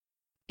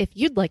If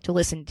you'd like to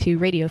listen to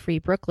Radio Free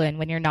Brooklyn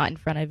when you're not in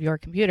front of your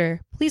computer,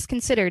 please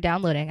consider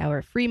downloading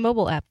our free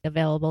mobile app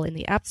available in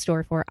the App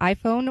Store for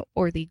iPhone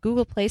or the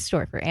Google Play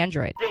Store for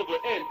Android.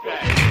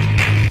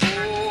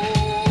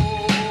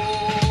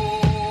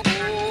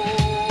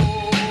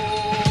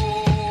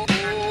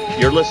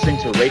 You're listening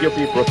to Radio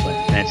Free Brooklyn,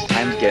 and it's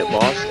time to get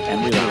lost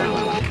and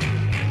rewound.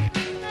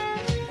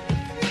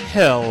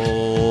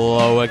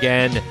 Hello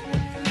again,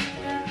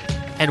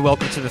 and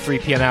welcome to the 3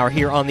 p.m. hour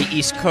here on the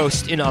East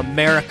Coast in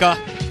America.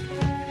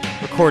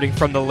 Recording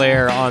from the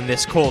lair on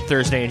this cold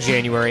Thursday in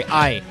January,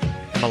 I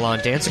am Elann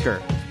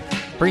Danziger,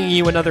 bringing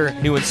you another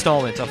new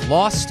installment of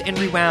Lost and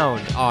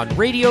Rewound on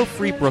Radio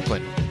Free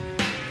Brooklyn.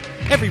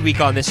 Every week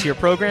on this here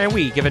program,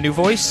 we give a new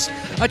voice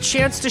a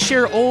chance to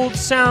share old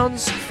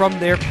sounds from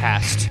their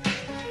past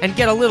and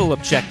get a little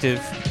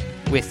objective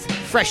with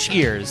fresh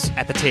ears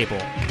at the table.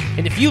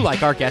 And if you,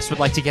 like our guests, would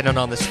like to get in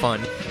on this fun,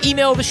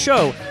 email the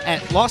show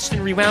at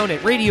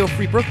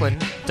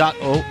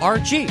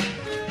lostandrewound@radiofreebrooklyn.org.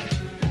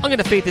 I'm going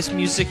to fade this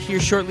music here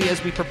shortly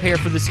as we prepare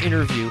for this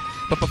interview,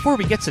 but before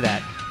we get to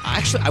that,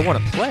 I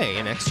want to play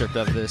an excerpt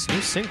of this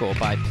new single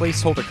by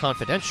Placeholder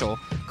Confidential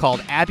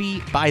called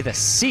Abbey by the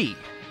Sea.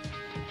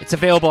 It's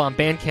available on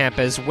Bandcamp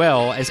as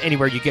well as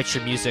anywhere you get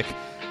your music.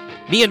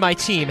 Me and my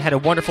team had a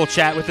wonderful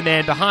chat with the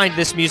man behind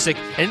this music,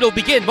 and it'll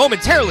begin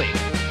momentarily.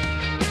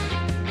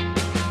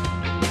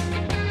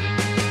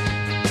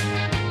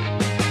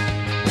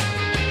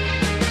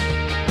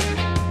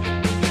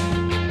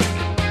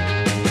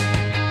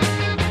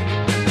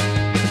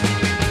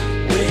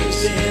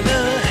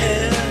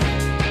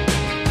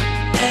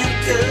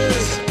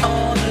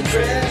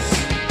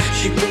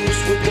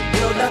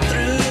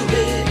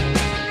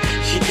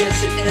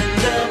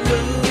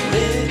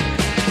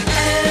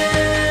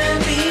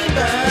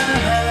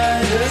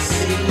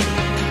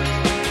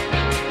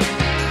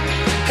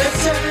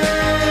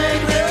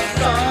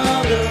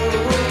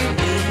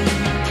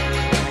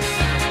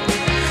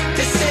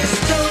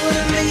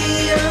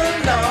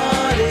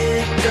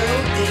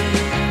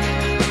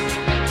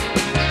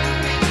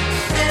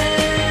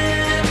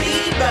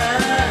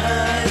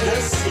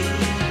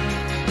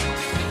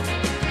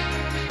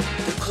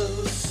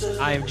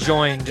 I am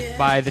joined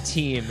by the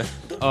team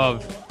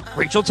of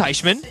Rachel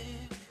Teichman.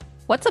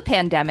 What's a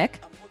pandemic?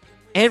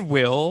 And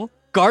Will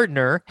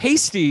Gardner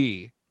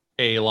Hasty.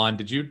 Hey, Elann,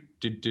 did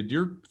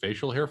your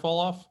facial hair fall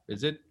off?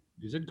 Is it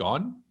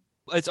gone?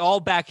 It's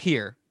all back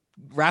here,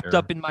 wrapped Sure.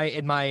 up in my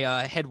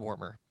head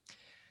warmer,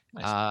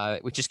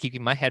 Nice. which is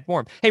keeping my head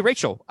warm. Hey,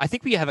 Rachel, I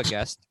think we have a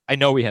guest. I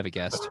know we have a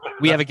guest.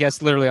 We have a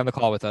guest literally on the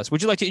call with us.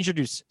 Would you like to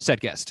introduce said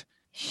guest?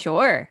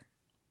 Sure.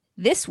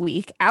 This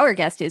week, our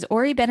guest is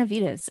Orry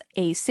Benavides,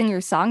 a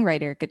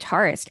singer-songwriter,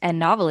 guitarist, and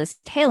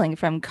novelist hailing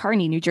from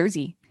Kearney, New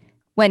Jersey.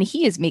 When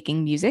he is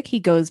making music, he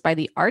goes by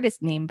the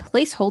artist name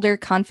Placeholder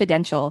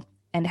Confidential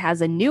and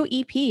has a new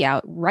EP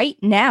out right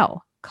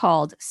now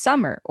called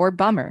Summer or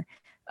Bummer,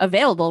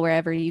 available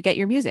wherever you get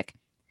your music.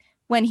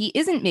 When he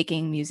isn't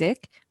making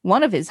music,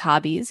 one of his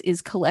hobbies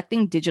is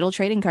collecting digital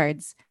trading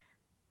cards.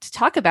 To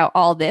talk about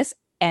all this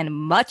and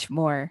much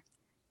more,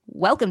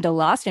 welcome to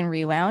Lost and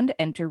Rewound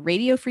and to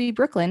Radio Free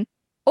Brooklyn,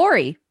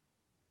 Orry.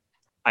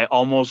 I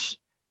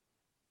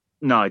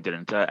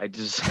didn't. I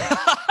just...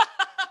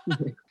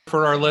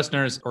 For our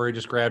listeners, Orry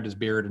just grabbed his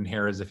beard and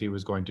hair as if he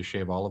was going to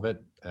shave all of it,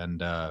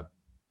 and I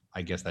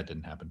guess that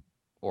didn't happen.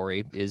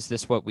 Orry, is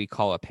this what we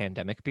call a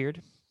pandemic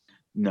beard?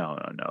 No.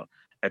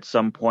 At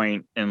some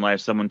point in life,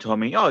 someone told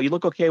me, "Oh, you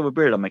look okay with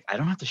beard." I'm like, I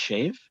don't have to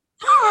shave.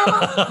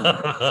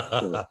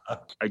 I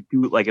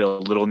do like it a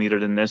little neater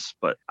than this,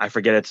 but I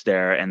forget it's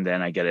there, and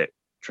then I get it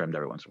trimmed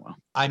every once in a while.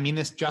 I mean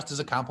this just as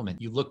a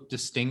compliment. You look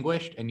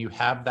distinguished, and you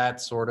have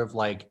that sort of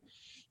like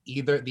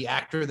either the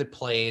actor that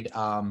played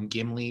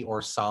Gimli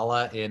or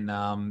Sala in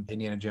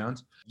Indiana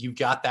Jones. You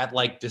got that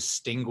like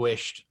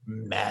distinguished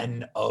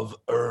men of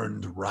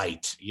earned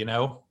right, you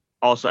know?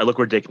 Also, I look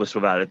ridiculous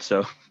without it,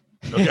 so.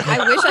 Okay.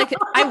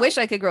 I wish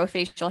I could grow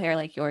facial hair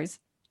like yours.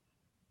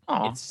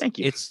 Oh, thank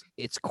you.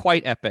 It's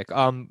quite epic.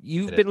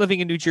 You've been living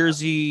in New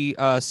Jersey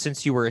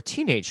since you were a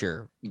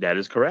teenager, That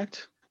is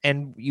correct.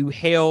 and you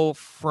hail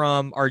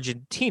from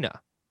Argentina.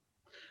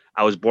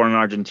 I was born in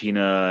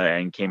Argentina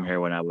and came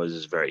here when I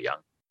was very young.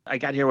 I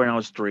got here when I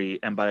was 3,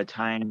 and by the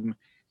time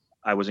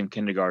I was in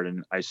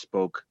kindergarten, I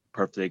spoke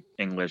perfect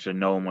English, and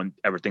no one would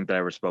ever think that I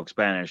ever spoke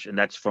Spanish. And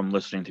that's from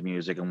listening to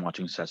music and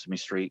watching Sesame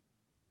Street,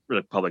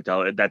 really public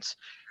television. That's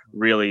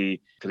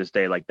really, to this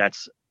day, like I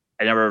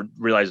never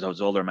realized I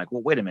was older. I'm like,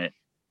 well, wait a minute.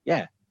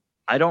 Yeah,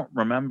 I don't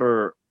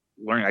remember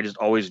learning. I just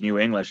always knew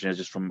English, and it's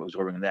just from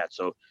absorbing that.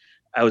 So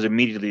I was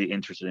immediately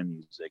interested in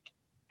music.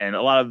 And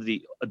a lot of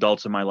the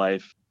adults in my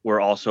life were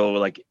also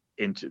like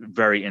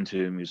very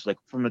into music. Like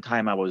from the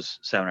time I was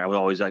 7, I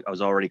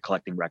was already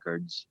collecting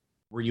records.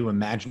 Were you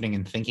imagining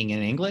and thinking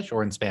in English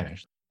or in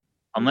Spanish?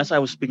 Unless I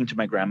was speaking to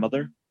my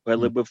grandmother, who I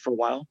lived with for a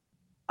while,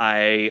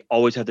 I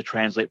always had to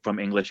translate from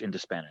English into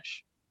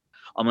Spanish.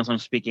 Unless I'm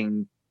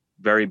speaking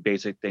very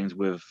basic things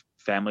with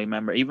family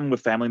members, even with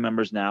family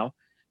members now,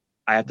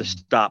 I have to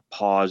stop,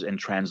 pause, and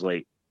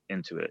translate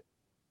into it.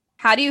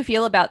 How do you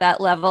feel about that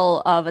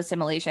level of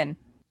assimilation?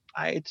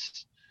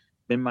 It's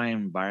been my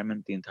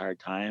environment the entire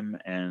time,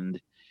 and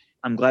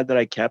I'm glad that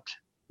I kept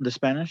the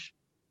Spanish.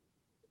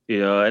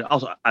 And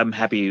also I'm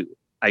happy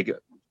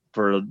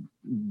for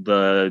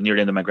the near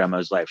the end of my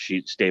grandmother's life,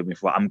 she stayed with me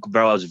for. I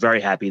was very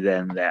happy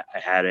then that I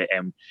had it,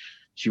 and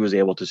she was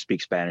able to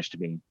speak Spanish to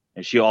me.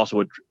 And she also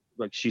would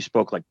she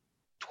spoke like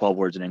 12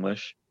 words in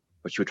English,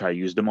 but she would try to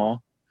use them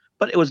all.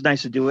 But it was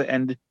nice to do it,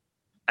 and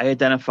I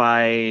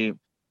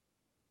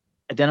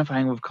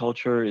identifying with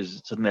culture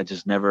is something that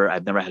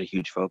I've never had a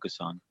huge focus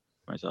on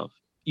myself.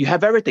 You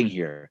have everything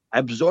here. I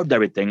absorbed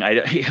everything.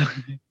 Do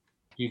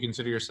you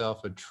consider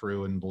yourself a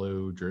true and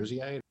blue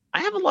Jerseyite? I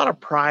have a lot of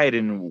pride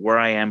in where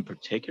I am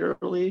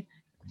particularly.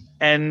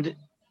 And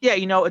yeah,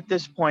 at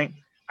this point,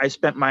 I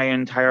spent my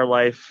entire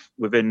life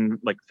within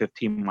like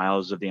 15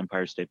 miles of the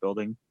Empire State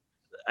Building.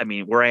 I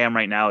mean, where I am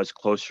right now is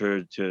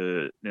closer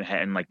to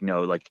Manhattan, like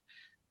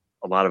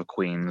a lot of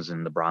Queens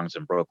and the Bronx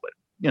and Brooklyn.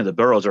 The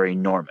boroughs are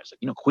enormous.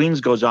 Queens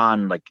goes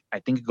on, like, I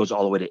think it goes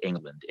all the way to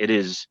England. It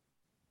is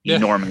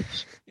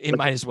enormous. It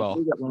might as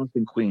well.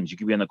 In Queens, you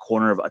could be on the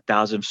corner of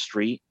 1000th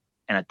Street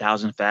and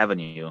 1000th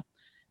Avenue,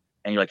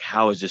 and you're like,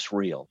 how is this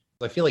real?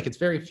 I feel like it's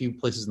very few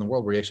places in the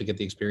world where you actually get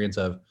the experience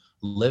of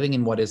living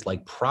in what is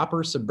like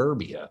proper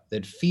suburbia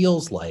that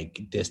feels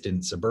like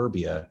distant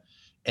suburbia,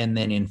 and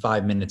then in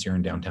 5 minutes you're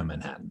in downtown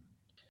Manhattan.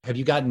 Have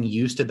you gotten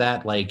used to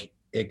that, like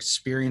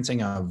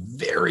experiencing a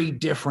very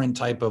different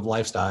type of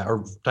lifestyle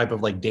or type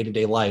of like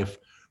day-to-day life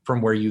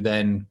from where you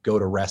then go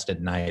to rest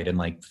at night and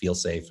like feel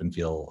safe and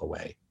feel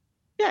away?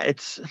 Yeah,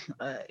 it's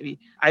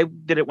I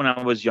did it when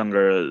I was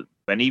younger,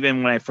 and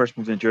even when I first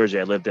moved to Jersey,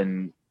 I lived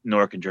in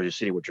Newark and Jersey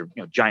City, which are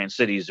giant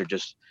cities. They're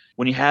just,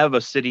 when you have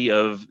a city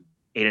of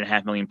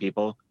 8.5 million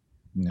people,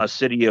 a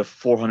city of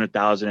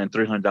 400,000 and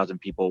 300,000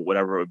 people,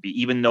 whatever it would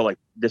be, even though like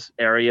this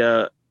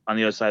area on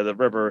the other side of the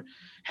river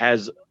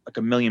has like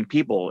 1 million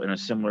people in a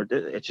similar,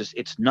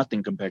 it's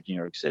nothing compared to New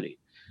York City.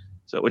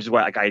 So, which is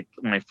why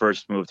when I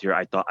first moved here,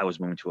 I thought I was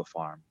moving to a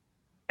farm,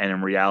 and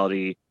in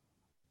reality,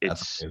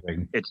 it's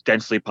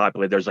densely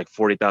populated. There's like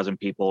 40,000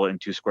 people in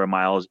 2 square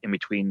miles in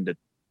between the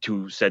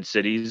two said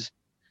cities.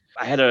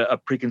 I had a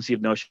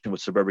preconceived notion of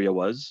what suburbia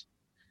was,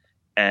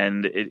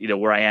 and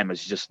where I am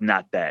is just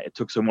not that. It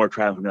took some more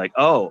travel to be like,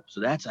 oh,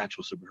 so that's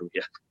actual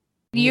suburbia.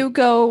 You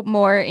go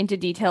more into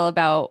detail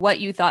about what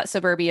you thought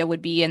suburbia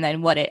would be and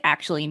then what it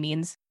actually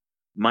means.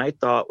 My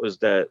thought was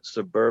that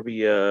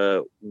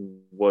suburbia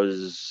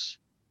was,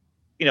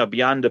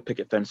 beyond the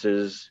picket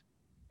fences,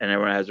 and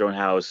everyone has their own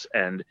house,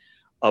 and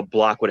a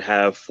block would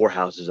have 4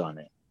 houses on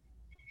it,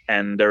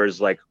 and there's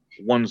like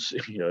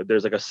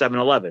there's like a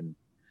 7-Eleven.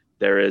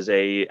 There is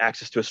a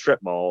access to a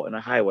strip mall and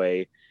a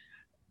highway.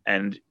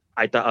 And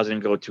I thought I was going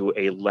to go to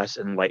a less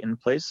enlightened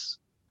place.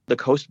 The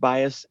coast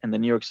bias and the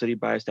New York City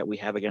bias that we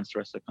have against the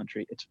rest of the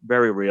country, it's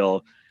very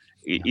real.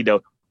 Yeah.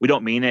 We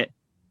don't mean it,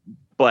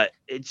 but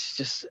it's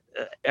just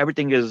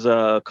everything is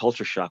a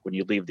culture shock when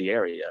you leave the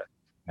area.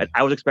 And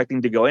I was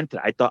expecting to go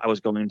into, I thought I was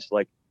going into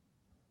like,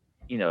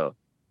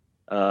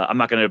 I'm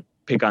not going to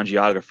pick on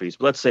geographies,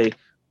 but let's say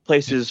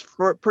places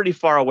pretty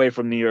far away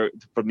from New York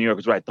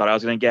is what I thought I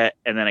was going to get.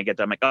 And then I get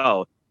there, I'm like,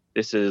 oh,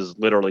 this is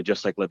literally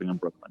just like living in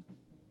Brooklyn.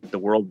 The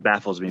world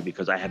baffles me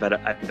because I've had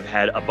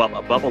a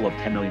bubble of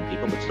 10 million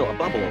people, but still a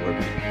bubble over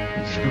me.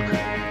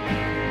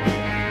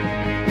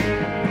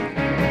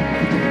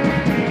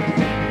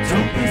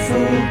 Don't be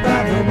fooled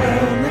by the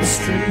well-lit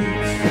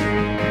streets.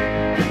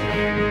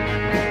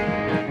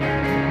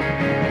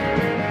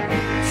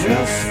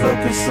 Just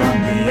focus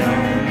on the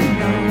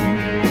unknown.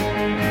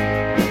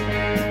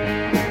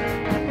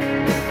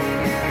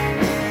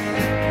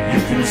 You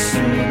can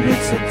assume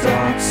it's a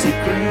dark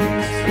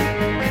secret.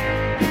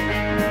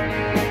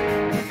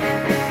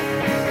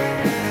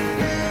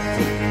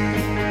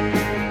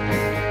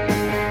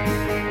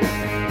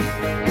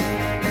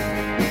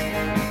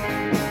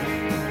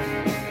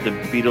 The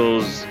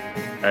Beatles,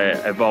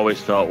 I've always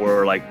felt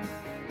were like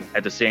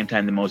at the same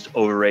time the most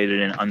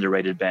overrated and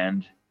underrated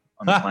band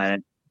on the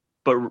planet.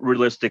 But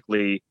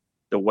realistically,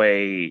 the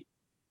way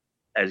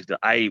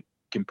I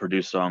can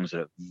produce songs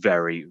at a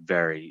very,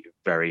 very,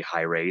 very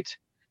high rate,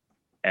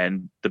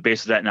 and the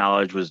base of that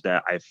knowledge was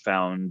that I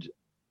found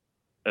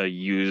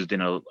used in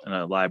a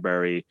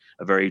library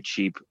a very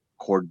cheap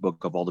chord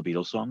book of all the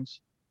Beatles songs,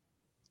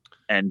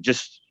 and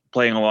just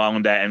playing along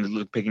with that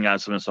and picking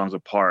out some of the songs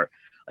apart.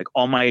 Like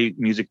all my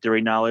music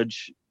theory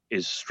knowledge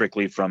is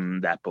strictly from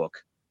that book,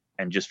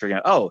 and just figuring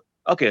out, oh,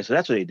 okay, so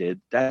that's what they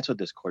did. That's what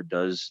this chord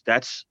does.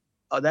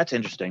 That's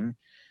interesting.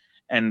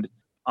 And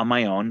on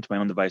my own, to my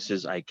own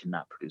devices, I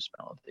cannot produce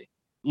melody.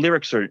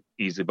 Lyrics are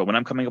easy, but when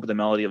I'm coming up with the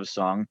melody of a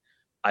song,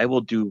 I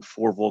will do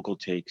 4 vocal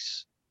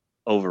takes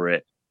over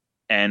it.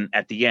 And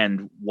at the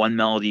end, one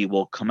melody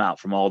will come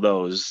out from all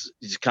those.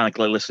 You just kind of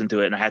like listen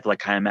to it, and I have to like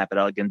kind of map it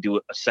out again, do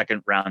a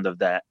second round of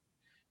that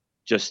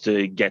just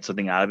to get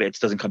something out of it. It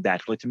doesn't come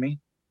naturally to me,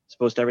 as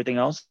opposed to everything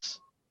else.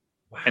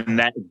 Wow. And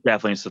that is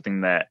definitely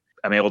something that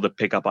I'm able to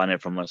pick up on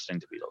it from listening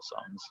to Beatles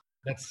songs.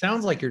 That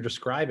sounds like you're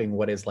describing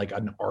what is like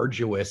an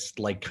arduous,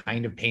 like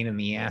kind of pain in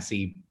the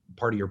assy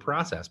part of your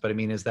process. But I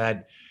mean, is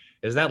that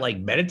like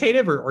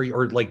meditative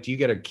or like, do you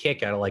get a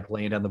kick out of like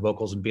laying down the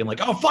vocals and being like,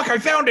 oh, fuck, I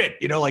found it.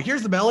 You know, like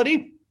here's the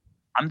melody.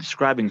 I'm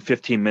describing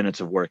 15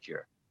 minutes of work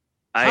here.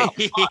 Okay.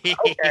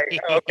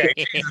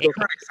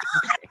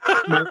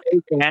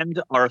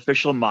 And our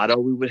official motto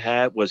we would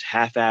have was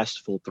half-assed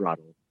full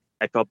throttle.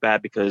 I felt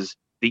bad because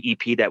the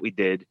EP that we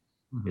did,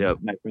 you know,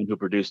 my friend who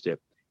produced it,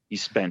 he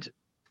spent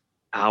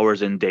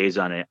hours and days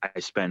on it. I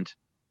spent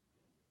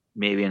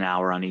maybe an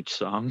hour on each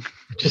song.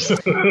 This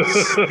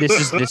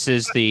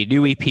is the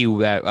new EP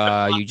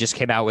that you just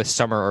came out with,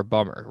 Summer or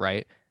Bummer,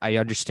 right? I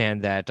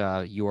understand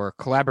that your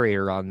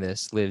collaborator on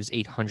this lives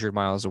 800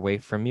 miles away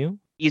from you.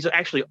 He's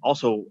actually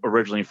also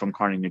originally from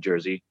Kearney, New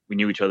Jersey. We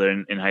knew each other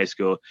in high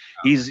school.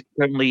 He's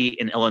currently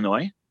in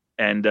Illinois,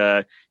 and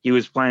he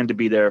was planning to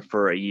be there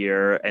for a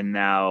year, and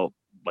now,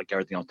 like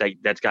everything else,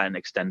 that's gotten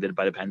extended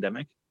by the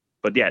pandemic.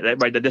 But yeah,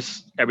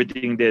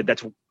 everything did.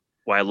 That's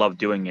why I love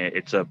doing it.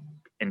 It's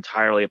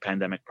entirely a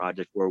pandemic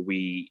project where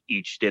we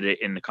each did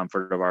it in the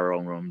comfort of our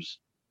own rooms.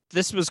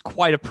 This was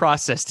quite a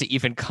process to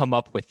even come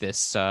up with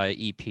this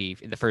EP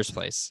in the first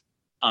place.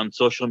 On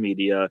social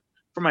media,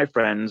 for my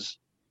friends,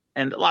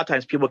 and a lot of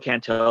times people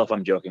can't tell if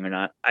I'm joking or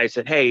not. I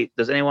said, hey,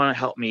 does anyone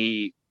help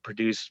me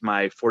produce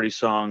my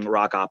 40-song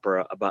rock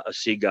opera about a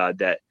sea god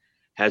that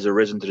has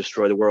arisen to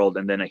destroy the world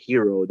and then a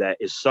hero that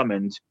is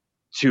summoned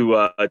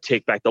to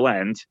take back the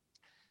land?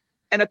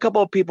 And a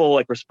couple of people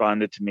like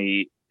responded to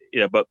me, you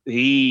know, but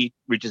he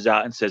reaches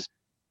out and says,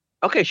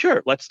 okay,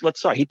 sure, let's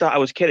start. He thought I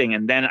was kidding.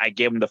 And then I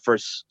gave him the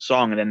first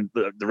song and then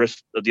the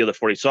rest of the other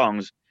 40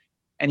 songs.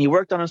 And he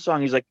worked on a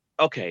song. He's like,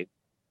 okay,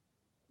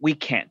 we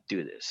can't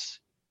do this.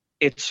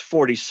 It's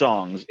 40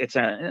 songs. It's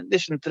in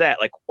addition to that,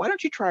 like, why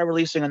don't you try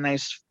releasing a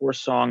nice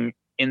 4-song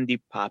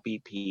indie pop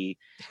EP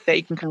that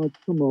you can kind of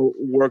promote,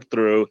 work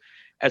through,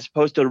 as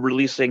opposed to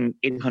releasing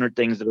 800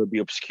 things that would be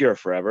obscure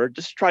forever.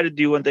 Just try to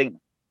do one thing.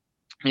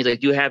 He's like,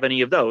 do you have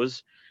any of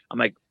those? I'm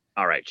like,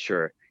 all right,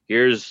 sure.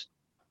 Here's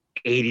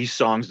 80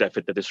 songs that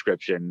fit the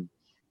description.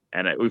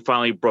 And we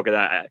finally broke it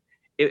out.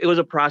 It was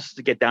a process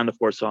to get down to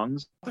 4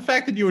 songs. The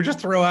fact that you would just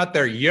throw out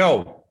there,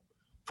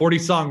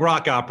 40-song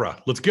rock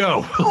opera, let's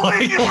go.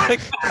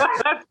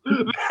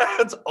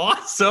 That's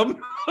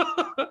awesome.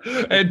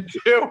 And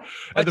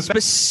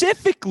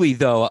specifically,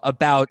 though,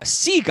 about a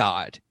sea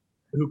god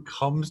who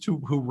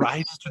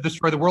rises to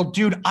destroy the world.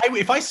 Dude,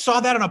 if I saw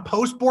that on a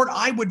postboard,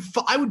 I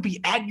would be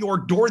at your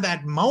door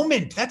that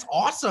moment. That's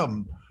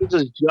awesome. This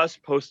is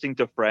just posting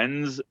to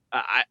friends,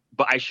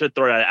 but I should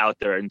throw that out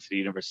there into the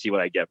universe, see what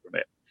I get from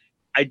it.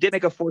 I did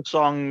make a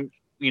 4-song,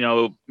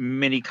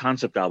 mini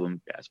concept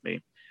album, if you ask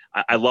me.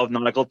 I love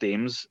nautical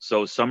themes,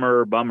 so Summer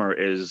or Bummer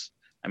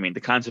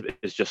the concept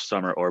is just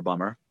summer or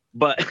bummer.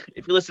 But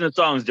if you listen to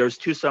songs, there's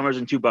 2 summers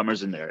and 2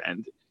 bummers in there,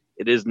 and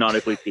it is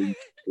nautically themed.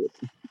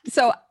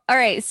 So, all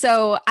right.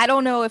 So I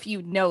don't know if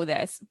you know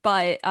this,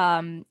 but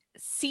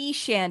sea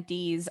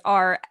shanties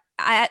are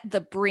at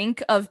the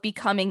brink of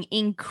becoming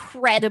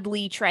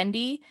incredibly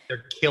trendy.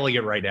 They're killing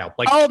it right now.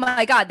 Oh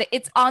my God,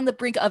 it's on the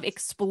brink of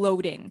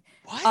exploding.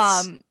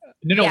 What?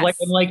 No, yes.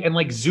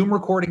 like Zoom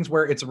recordings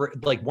where it's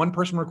like one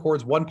person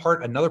records one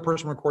part, another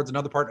person records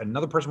another part,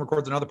 another person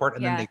records another part,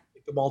 and then they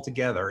put them all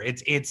together.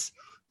 It's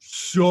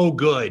so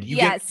good. You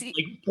get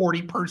like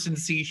 40-person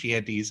sea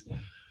shanties.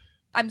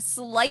 I'm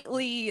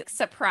slightly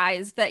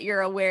surprised that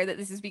you're aware that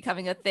this is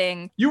becoming a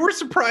thing. You were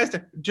surprised.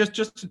 Just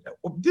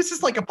this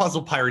is like a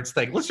Puzzle Pirates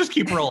thing. Let's just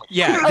keep rolling.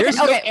 Yeah.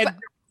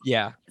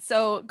 Yeah.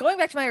 So going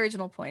back to my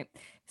original point,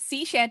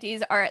 sea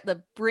shanties are at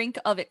the brink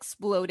of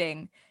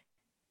exploding.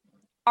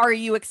 Are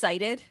you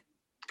excited?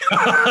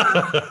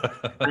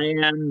 I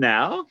am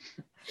now.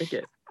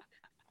 Okay.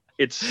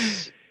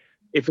 If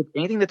it's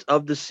anything that's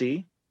of the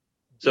sea.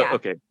 So,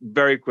 okay,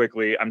 very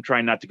quickly, I'm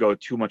trying not to go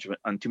too much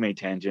on too many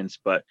tangents,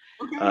 but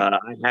I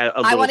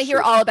want to hear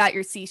all about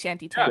your sea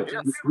shanty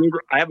tangents.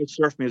 I have a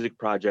surf music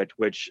project,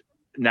 which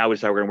now we're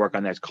going to work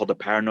on that. It's called The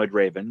Paranoid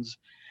Ravens.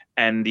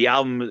 And the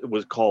album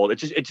was called,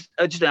 it's just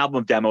an album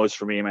of demos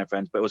for me and my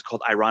friends, but it was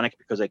called Ironic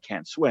Because I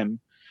Can't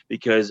Swim,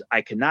 because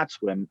I cannot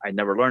swim. I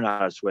never learned how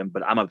to swim,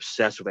 but I'm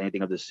obsessed with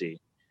anything of the sea,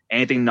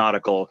 anything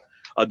nautical.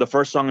 The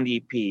first song on the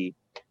EP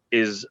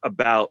is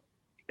about,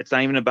 it's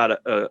not even about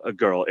a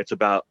girl. It's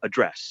about a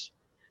dress.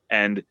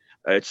 And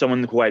it's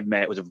someone who I'd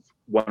met, was a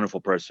wonderful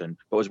person,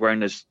 but was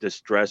wearing this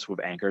dress with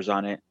anchors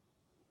on it.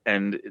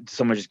 And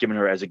someone just given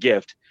her as a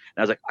gift.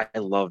 And I was like, I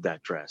love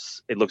that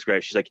dress. It looks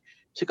great. She's like,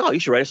 oh, you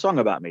should write a song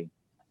about me.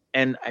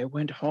 And I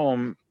went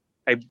home.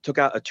 I took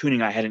out a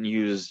tuning I hadn't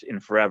used in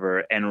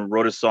forever and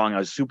wrote a song. I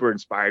was super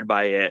inspired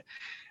by it.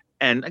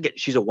 And again,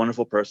 she's a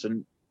wonderful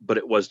person, but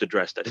it was the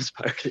dress that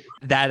inspired it.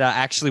 That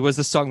actually was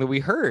the song that we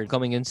heard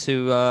coming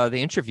into the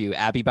interview,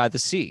 Abbey by the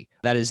Sea.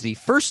 That is the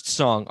first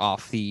song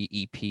off the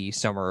EP,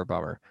 Summer or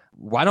Bummer.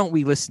 Why don't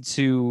we listen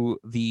to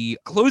the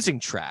closing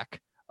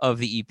track of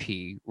the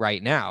EP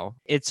right now?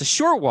 It's a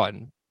short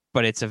one,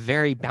 but it's a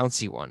very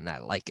bouncy one. I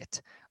like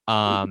it.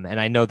 And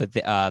I know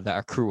that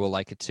our crew will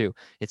like it too.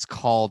 It's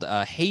called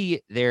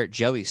Hey There,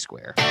 Jelly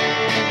Square.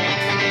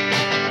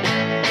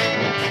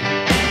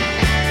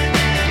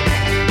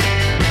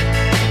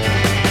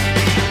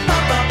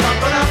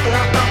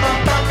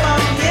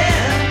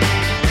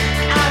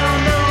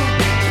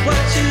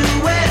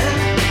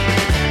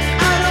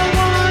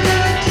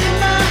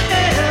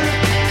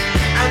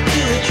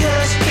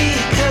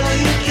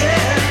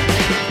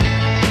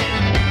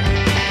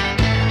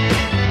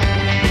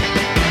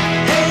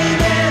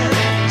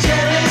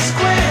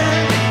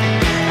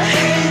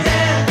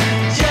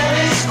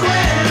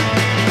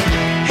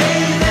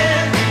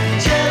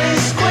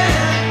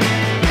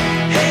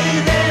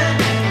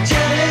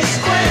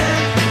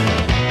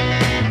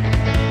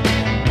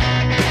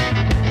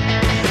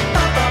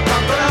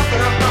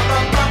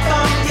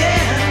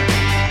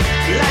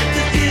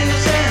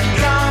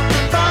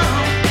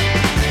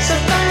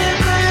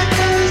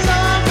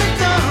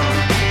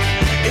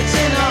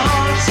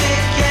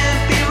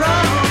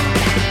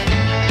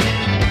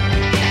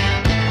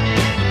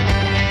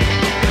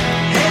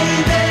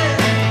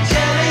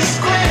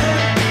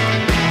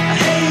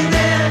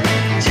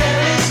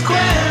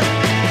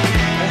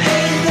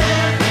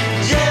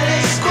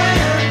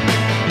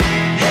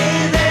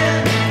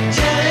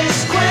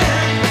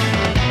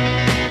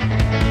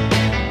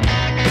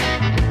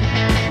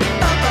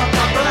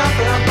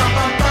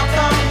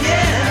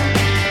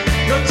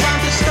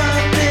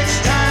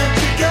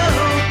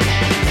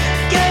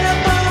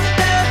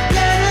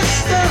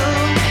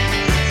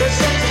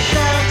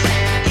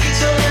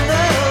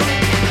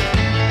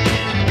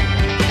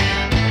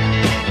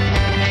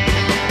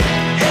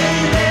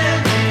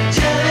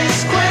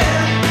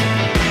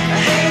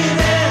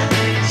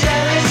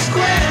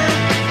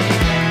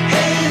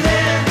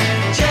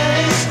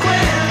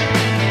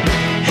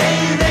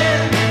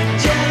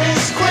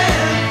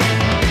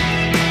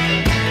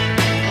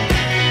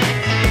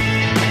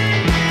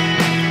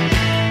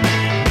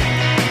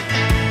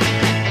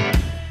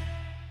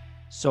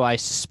 So I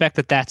suspect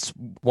that that's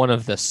one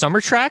of the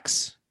summer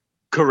tracks.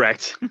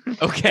 Correct.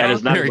 Okay, That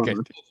is not very wrong.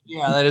 good.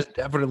 Yeah, that is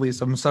definitely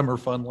some summer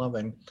fun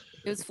loving.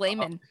 It was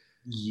flaming.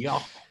 Yeah.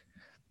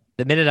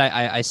 The minute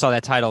I saw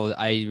that title,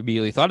 I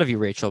immediately thought of you,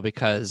 Rachel,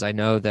 because I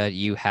know that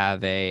you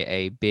have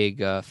a big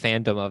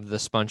fandom of the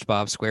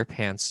SpongeBob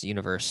SquarePants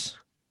universe.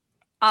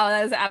 Oh,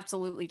 that is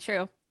absolutely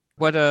true.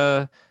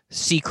 What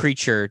sea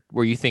creature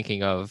were you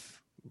thinking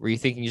of? Were you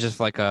thinking just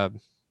like I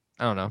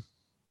don't know,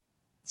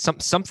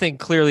 something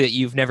clearly that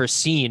you've never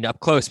seen up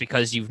close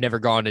because you've never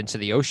gone into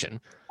the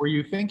ocean? Were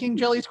you thinking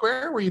Jelly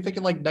Square? Were you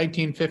thinking like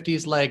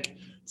 1950s, like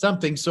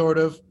something sort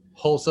of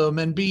wholesome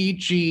and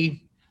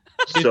beachy?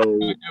 So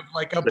Kind of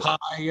like a pie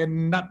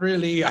and not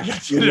really.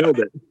 you know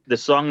that the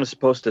song is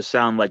supposed to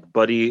sound like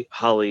Buddy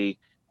Holly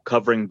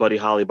covering Buddy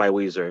Holly by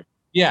Weezer.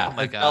 Yeah. Oh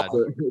my it felt God.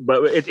 like-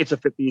 But it's a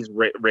 50s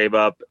rave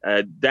up.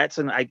 That's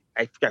I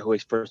forgot who I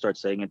first started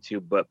saying it to,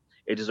 but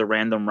it is a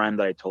random rhyme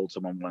that I told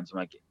someone once. I'm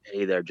like,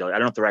 hey there, Jelly. I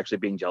don't know if they're actually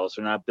being jealous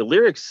or not. The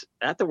lyrics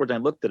afterwards, I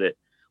looked at it,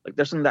 like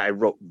there's something that I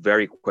wrote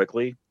very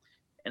quickly.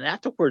 And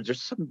afterwards,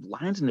 there's some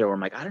lines in there where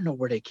I'm like, I don't know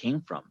where they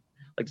came from.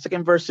 Like the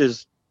second verse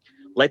is,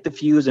 light the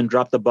fuse and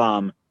drop the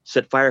bomb,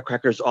 set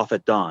firecrackers off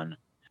at dawn.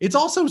 It's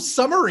also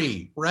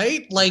summary,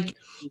 right? Like,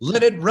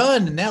 let it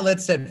run. Now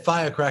let's set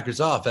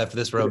firecrackers off after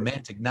this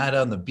romantic night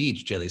on the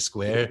beach, Jelly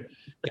Square.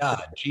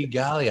 God, gee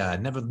golly, I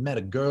never met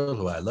a girl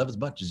who I love as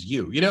much as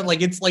you. You know,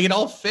 like it's like it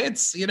all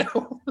fits, you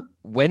know?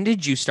 When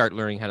did you start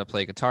learning how to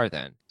play guitar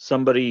then?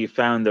 Somebody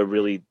found a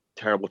really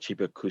terrible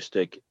cheap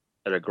acoustic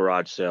at a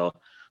garage sale.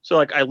 So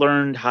like I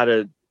learned how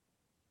to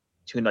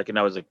tune, like when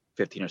I was like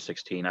 15 or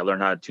 16. I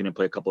learned how to tune and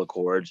play a couple of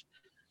chords.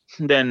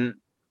 Then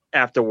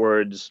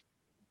afterwards,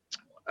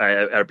 I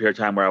had a period of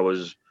time where I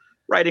was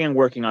writing and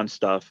working on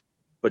stuff,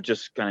 but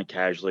just kind of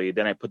casually.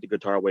 Then I put the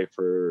guitar away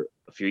for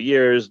a few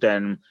years.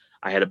 Then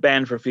I had a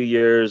band for a few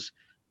years.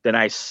 Then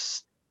I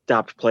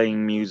stopped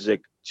playing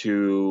music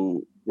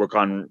to work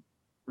on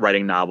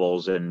writing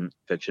novels and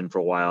fiction for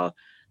a while,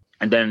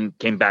 and then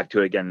came back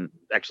to it again.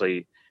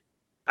 Actually,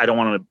 I don't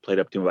want to play it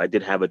up too much. I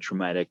did have a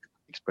traumatic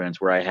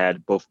experience where I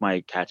had both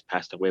my cats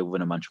passed away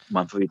within a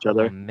month of each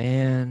other. Oh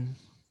man.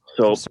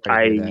 So I'm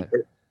sorry to hear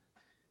that.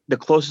 the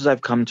closest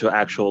I've come to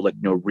actual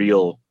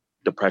real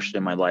depression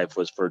in my life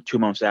was for 2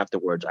 months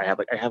afterwards. I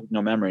have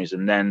no memories,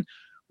 and then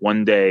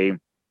one day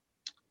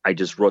I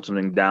just wrote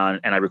something down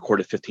and I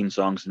recorded 15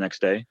 songs the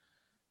next day.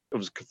 It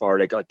was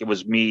cathartic. Like it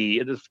was me.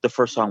 The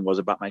first song was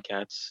about my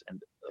cats,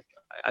 and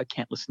I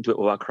can't listen to it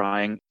without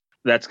crying.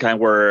 That's kind of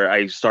where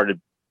I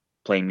started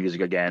playing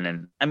music again.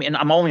 And I mean,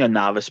 I'm only a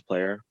novice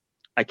player.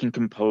 I can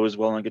compose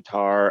well on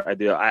guitar.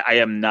 I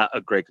am not a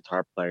great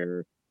guitar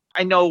player.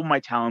 I know my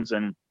talents,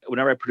 and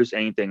whenever I produce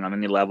anything on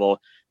any level,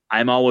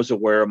 I'm always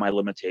aware of my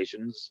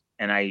limitations,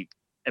 and I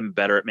am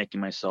better at making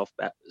myself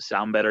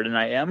sound better than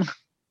I am.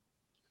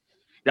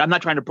 I'm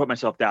not trying to put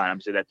myself down.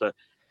 I'm saying that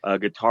the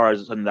guitar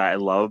is something that I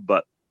love,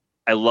 but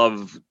I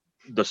love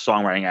the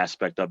songwriting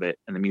aspect of it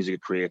and the music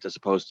it creates as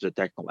opposed to the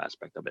technical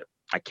aspect of it.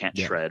 I can't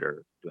shred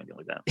or do anything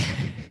like that.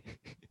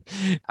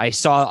 I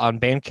saw on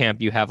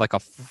Bandcamp you have like a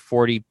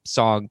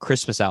 40-song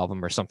Christmas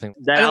album or something.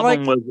 That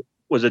album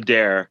was a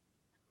dare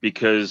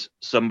because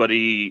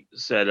somebody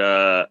said,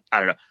 I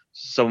don't know,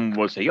 someone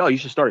would say, "Oh, you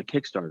should start a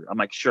Kickstarter." I'm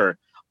like, "Sure."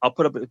 I'll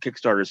put up a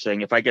Kickstarter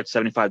saying if I get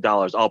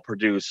 $75, I'll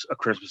produce a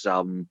Christmas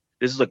album.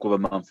 This is like a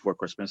month before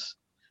Christmas.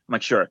 I'm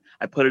like, "Sure."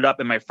 I put it up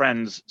and my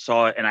friends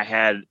saw it and I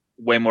had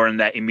way more than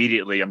that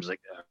immediately. I'm just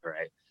like, all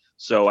right.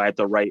 So I had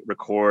to write,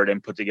 record,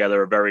 and put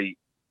together a very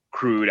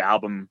crude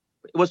album.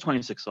 It was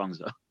 26 songs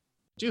though.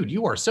 Dude,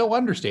 you are so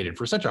understated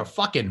for such a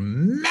fucking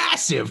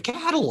massive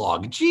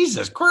catalog.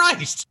 Jesus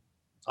Christ.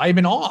 I'm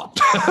in awe.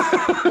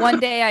 One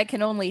day I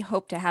can only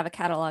hope to have a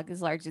catalog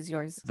as large as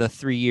yours. The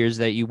 3 years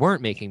that you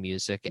weren't making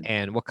music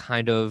and what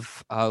kind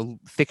of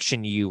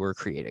fiction you were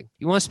creating.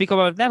 You want to speak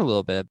about that a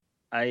little bit?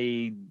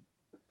 I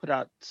put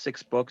out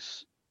 6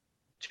 books,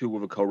 2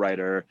 with a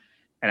co-writer,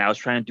 and I was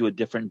trying to do a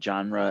different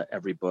genre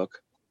every book.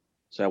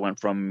 So I went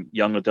from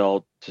young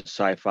adult to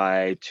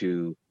sci-fi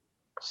to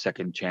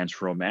second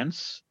chance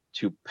romance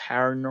to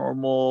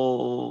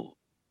paranormal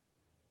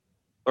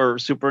or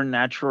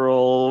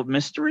supernatural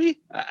mystery.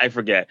 I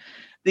forget.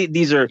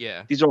 These are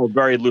a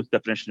very loose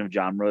definition of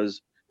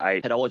genres.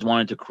 I had always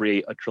wanted to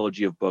create a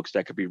trilogy of books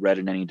that could be read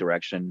in any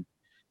direction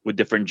with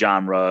different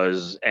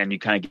genres, and you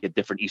kind of get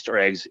different Easter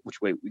eggs which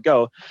way we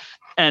go.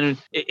 And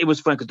it was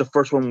fun because the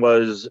first one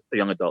was a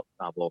young adult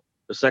novel.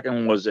 The second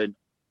one was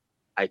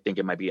I think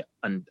it might be,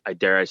 I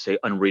dare I say,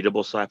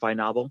 unreadable sci-fi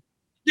novel.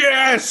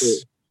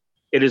 Yes!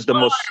 It is the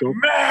most...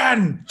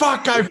 Man!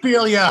 Fuck, I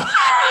feel ya!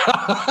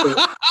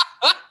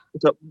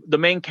 So the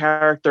main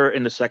character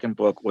in the second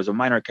book was a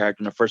minor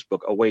character in the first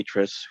book, a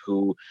waitress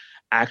who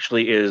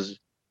actually is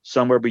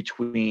somewhere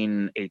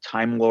between a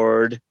Time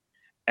Lord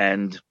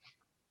and,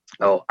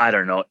 I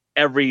don't know,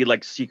 every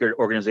like secret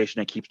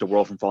organization that keeps the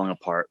world from falling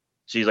apart.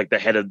 She's like the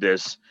head of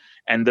this,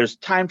 and there's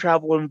time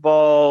travel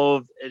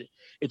involved.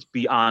 It's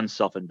beyond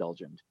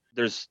self-indulgent.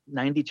 There's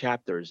 90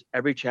 chapters.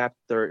 Every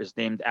chapter is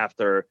named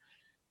after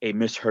a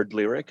misheard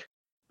lyric.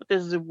 But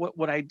this is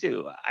what I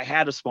do. I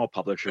had a small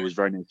publisher who was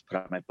very nice to put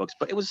out my books,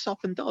 but it was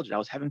self-indulgent. I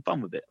was having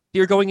fun with it.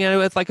 You're going at it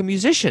with like a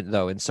musician,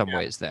 though, in some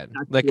ways. Then,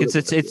 like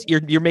it's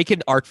you're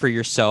making art for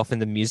yourself in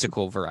the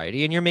musical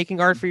variety, and you're making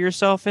art for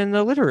yourself in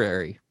the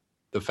literary.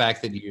 The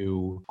fact that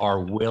you are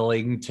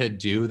willing to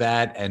do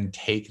that and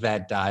take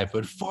that dive,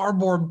 but far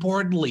more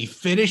importantly,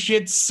 finish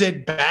it,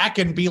 sit back,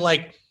 and be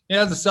like, "Yeah,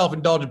 that's a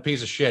self-indulgent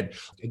piece of shit."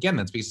 Again,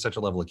 that speaks to such a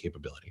level of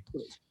capability.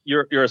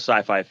 You're a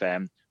sci-fi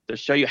fan. To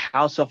show you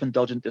how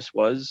self-indulgent this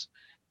was,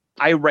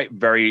 I write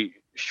very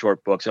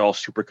short books. They're all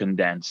super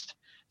condensed.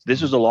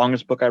 This was the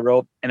longest book I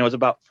wrote, and it was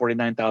about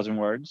 49,000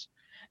 words.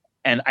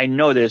 And I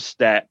noticed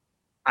that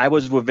I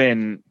was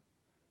within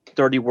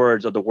 30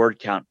 words of the word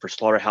count for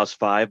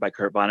Slaughterhouse-Five by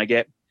Kurt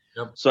Vonnegut.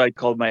 Yep. So I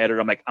called my editor.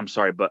 I'm like, "I'm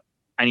sorry, but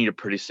I need a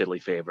pretty silly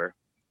favor.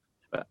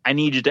 I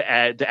need you to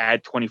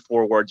add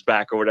 24 words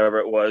back or whatever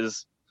it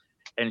was."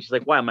 And she's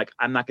like, "Why?" I'm like,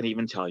 "I'm not going to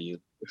even tell you."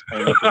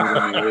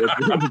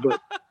 But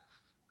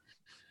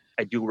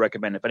I do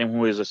recommend, if anyone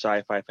who is a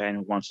sci-fi fan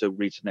who wants to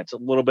read something that's a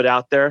little bit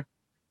out there,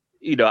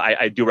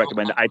 I do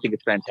recommend it. I think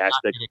it's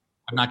fantastic.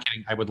 I'm not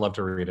kidding. I would love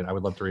to read it. I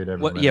would love to read it.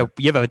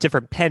 You have a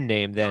different pen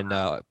name than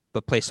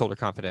the Placeholder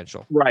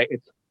Confidential. Right.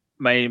 It's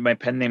my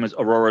pen name is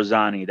Aurora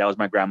Zani. That was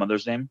my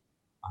grandmother's name.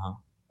 Uh-huh.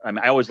 I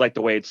mean, I always like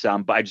the way it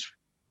sounds, but I just,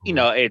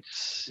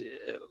 it's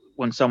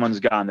when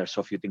someone's gone, there's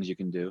so few things you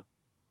can do.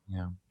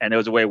 Yeah. And it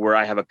was a way where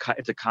I have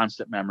it's a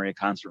constant memory, a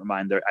constant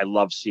reminder. I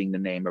love seeing the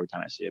name every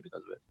time I see it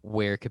because of it.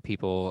 Where could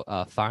people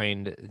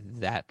find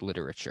that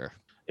literature?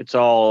 It's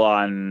all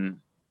on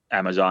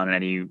Amazon and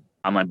any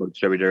online book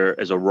distributor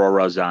as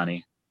Aurora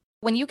Zani.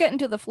 When you get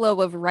into the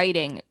flow of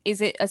writing, is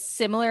it a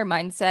similar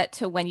mindset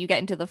to when you get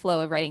into the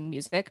flow of writing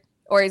music?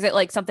 Or is it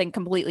like something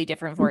completely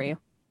different for you?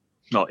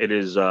 No, it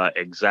is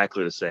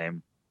exactly the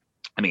same.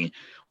 I mean,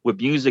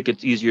 with music,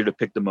 it's easier to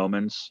pick the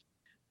moments.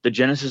 The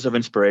genesis of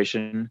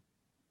inspiration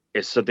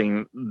is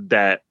something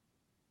that,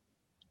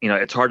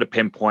 it's hard to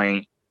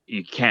pinpoint.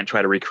 You can't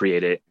try to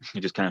recreate it. It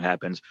just kind of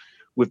happens.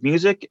 With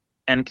music,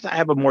 and because I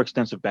have a more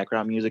extensive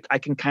background in music, I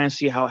can kind of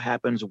see how it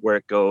happens, where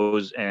it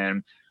goes,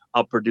 and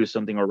I'll produce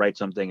something or write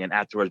something, and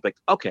afterwards, like,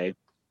 okay,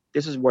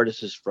 this is where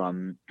this is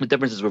from. The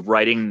difference is with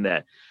writing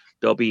that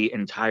there'll be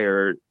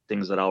entire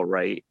things that I'll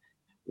write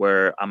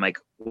where I'm like,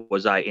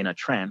 was I in a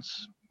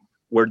trance?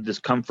 Where did this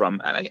come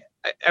from?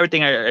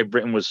 Everything I've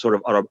written was sort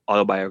of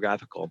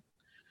autobiographical.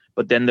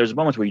 But then there's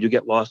moments where you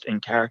get lost in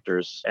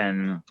characters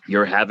and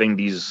you're having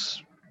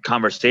these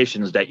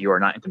conversations that you are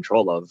not in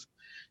control of.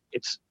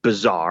 It's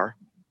bizarre.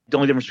 The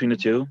only difference between the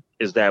two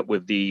is that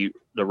with the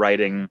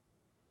writing,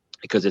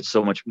 because it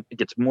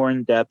gets more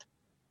in depth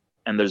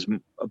and there's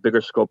a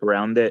bigger scope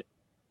around it,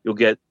 you'll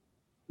get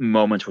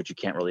moments which you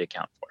can't really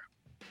account for.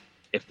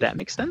 If that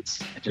makes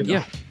sense.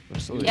 Yeah,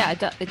 absolutely.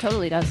 Yeah, it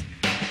totally does.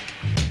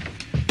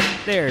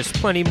 There's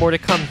plenty more to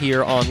come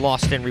here on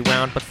Lost and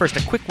Rewound, but first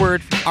a quick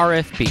word from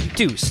RFB.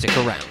 Do stick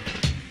around.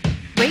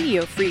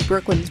 Radio Free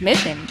Brooklyn's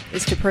mission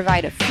is to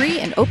provide a free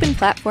and open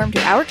platform to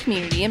our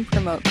community and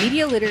promote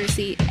media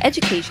literacy,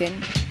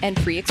 education, and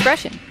free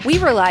expression. We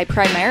rely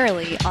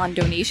primarily on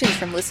donations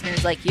from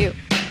listeners like you.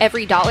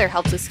 Every dollar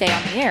helps us stay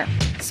on the air.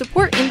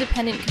 Support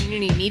independent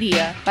community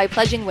media by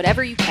pledging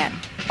whatever you can.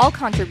 All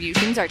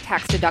contributions are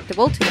tax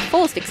deductible to the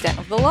fullest extent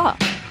of the law.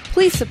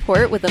 Please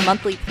support with a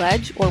monthly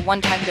pledge or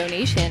one-time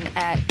donation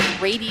at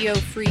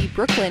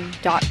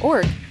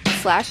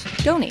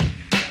radiofreebrooklyn.org/donate.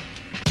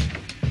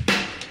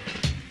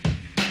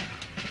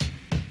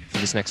 For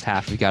this next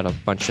half, we got a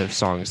bunch of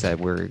songs that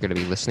we're going to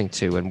be listening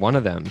to, and one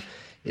of them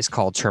is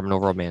called Terminal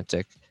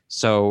Romantic.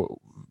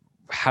 So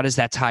how does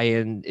that tie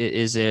in?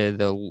 Is it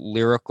the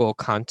lyrical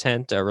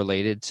content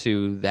related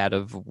to that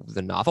of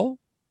the novel?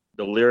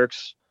 The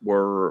lyrics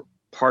were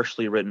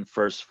partially written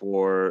first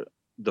for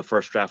the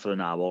first draft of the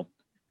novel.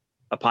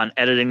 Upon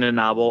editing the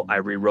novel, I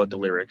rewrote the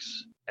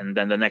lyrics. And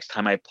then the next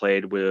time I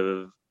played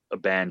with a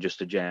band just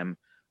to jam,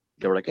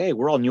 they were like, hey,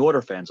 we're all New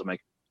Order fans. I'm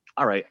like,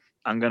 all right,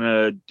 I'm going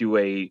to do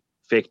a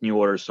fake New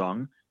Order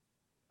song.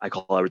 I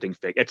call everything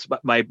fake. It's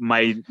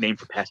my name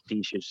for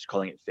pastiche is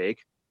calling it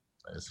fake.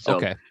 So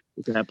okay.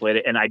 Then I played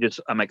it, and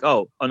I'm like,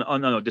 oh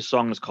no, this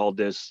song is called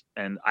this,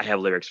 and I have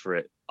lyrics for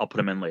it. I'll put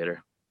them in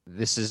later.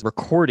 This is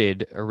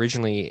recorded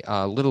originally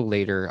a little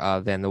later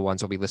than the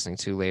ones we'll be listening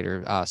to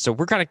later. So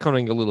we're kind of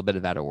going a little bit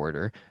of that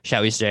order,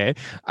 shall we say.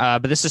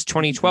 But this is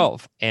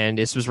 2012, and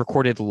this was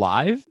recorded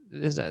live.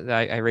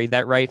 I read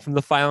that right from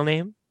the file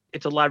name?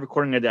 It's a live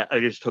recording of that. I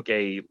just took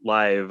a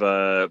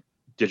live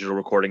digital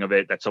recording of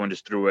it that someone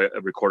just threw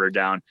a recorder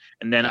down.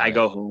 And then I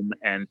go home,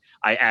 and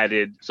I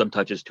added some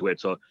touches to it.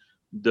 So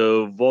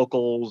the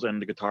vocals and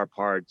the guitar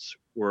parts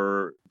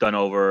were done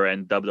over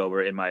and dubbed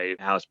over in my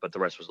house, but the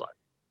rest was live.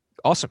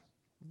 Awesome.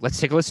 Let's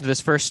take a listen to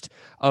this first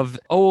of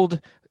old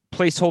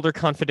Placeholder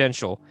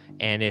Confidential,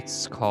 and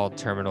it's called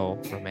Terminal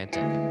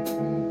Romantic.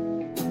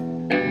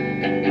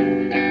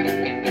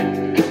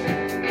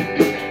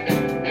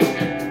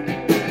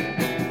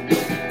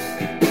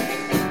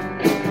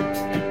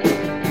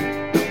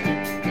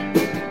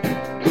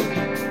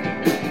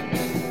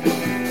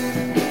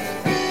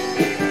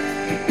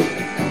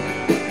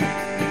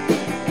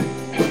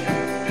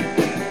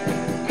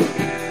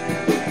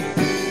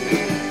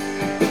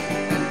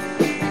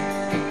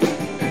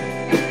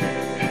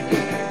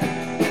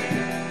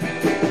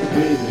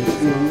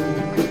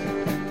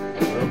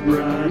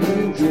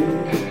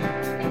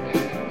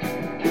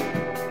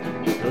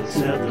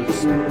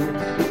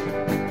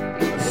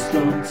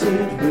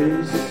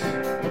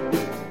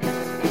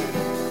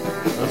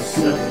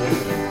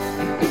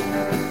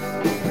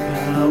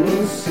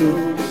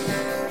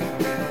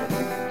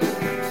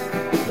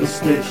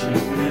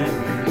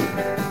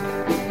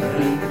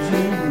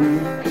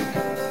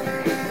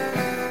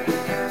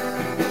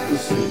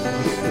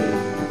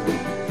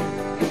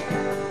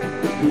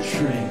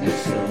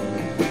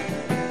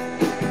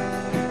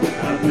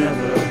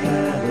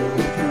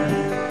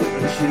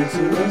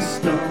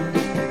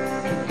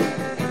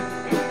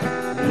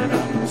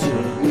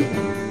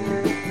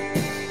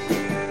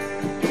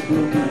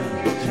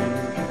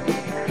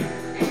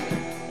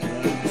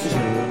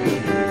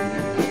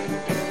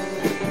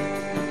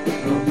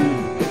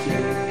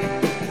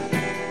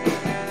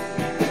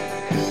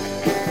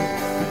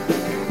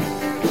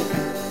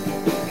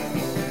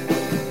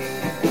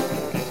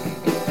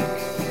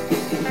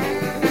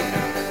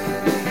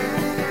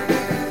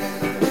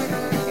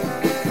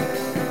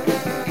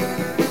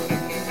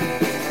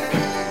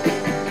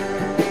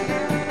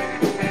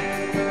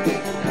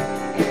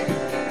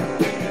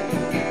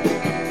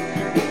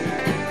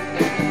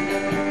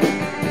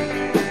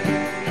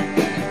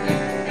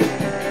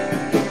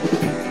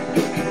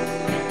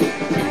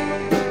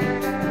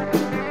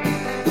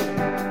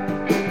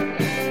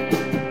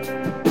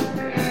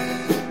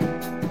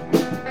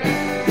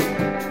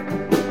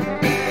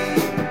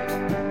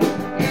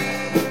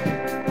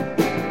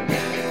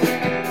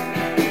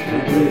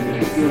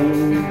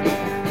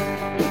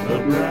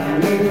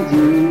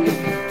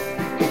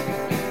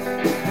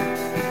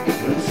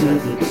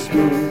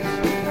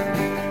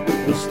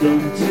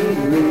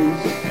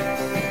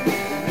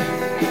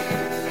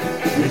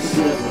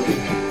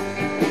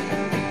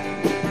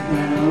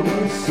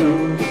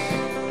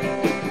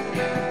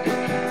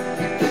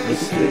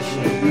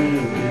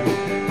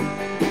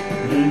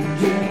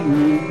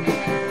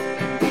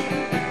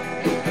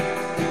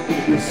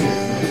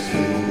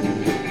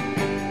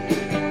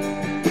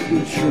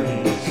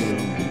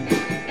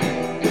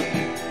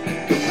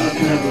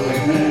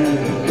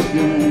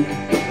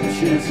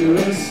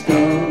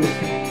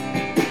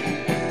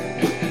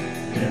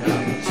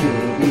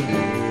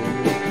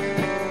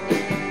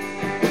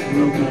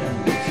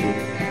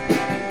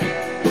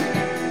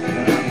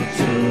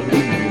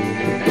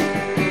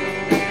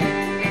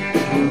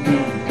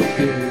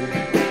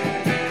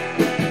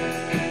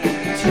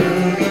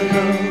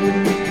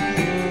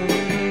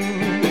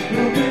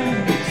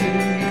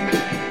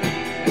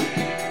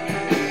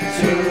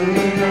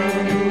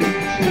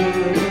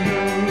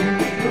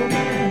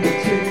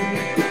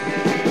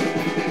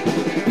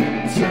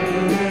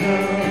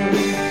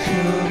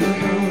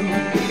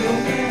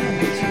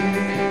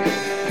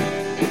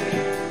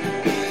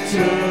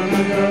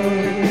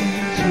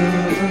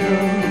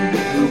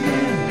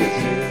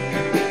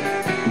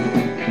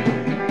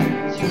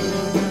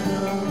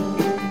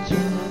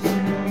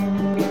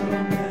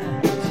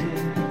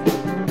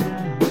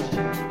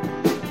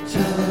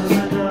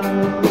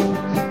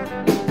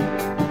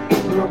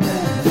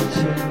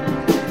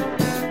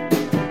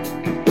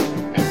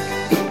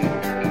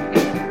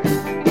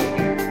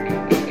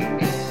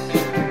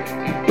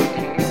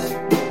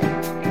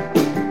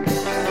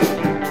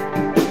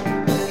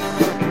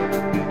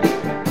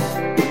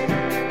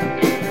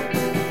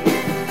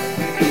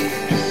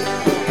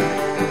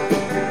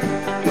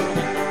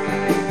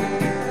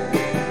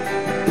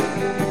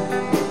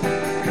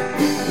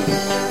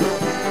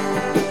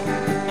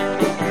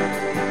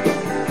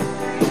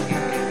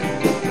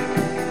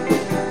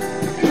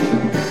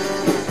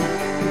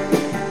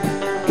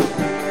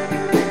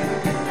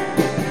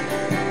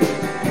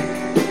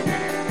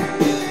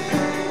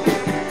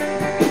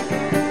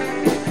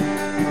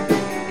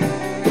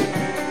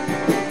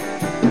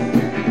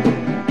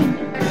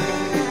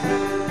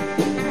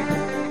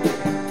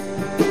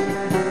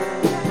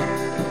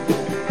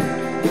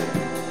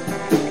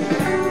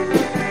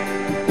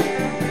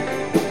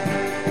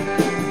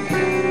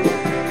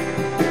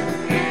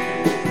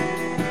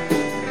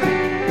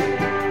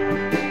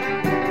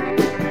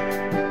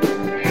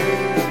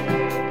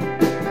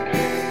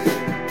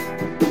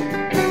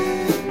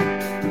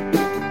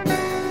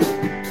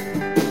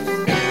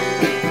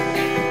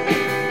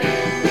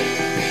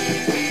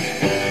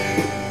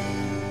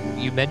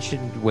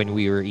 when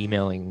we were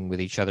emailing with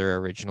each other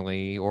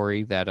originally,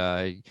 Orry,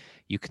 that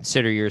you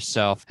consider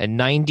yourself a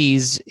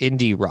 90s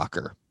indie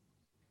rocker.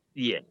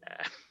 Yeah.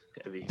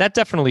 I mean, That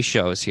definitely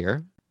shows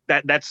here.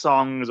 that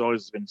song has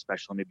always been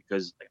special to me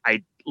because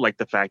I like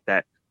the fact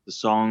that the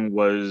song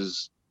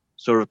was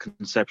sort of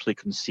conceptually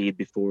conceived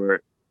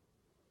before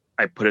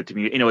I put it to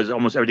music. It was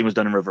almost everything was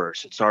done in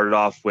reverse. It started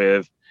off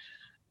with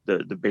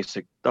the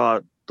basic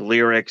thought, the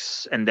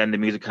lyrics, and then the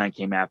music kind of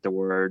came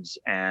afterwards.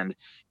 And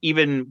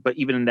even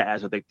in that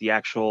aspect, like the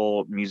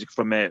actual music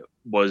from it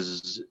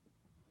was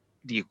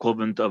the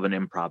equivalent of an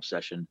improv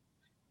session.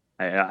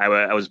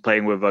 I was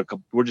playing with a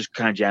couple, we're just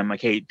kind of jamming,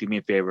 like, hey, do me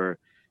a favor,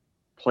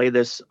 play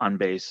this on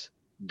bass,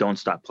 don't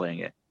stop playing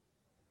it.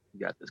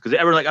 You got this. Because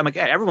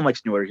everyone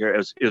likes New Order here.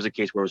 It was a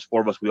case where it was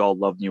four of us, we all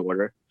love New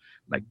Order.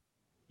 Like,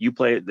 you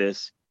play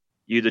this,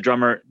 you the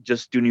drummer,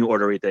 just do New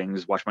Order-y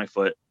things, watch my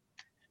foot.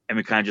 And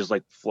we kind of just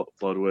like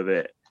floated with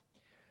it.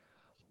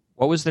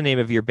 What was the name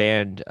of your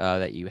band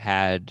that you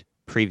had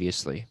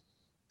previously?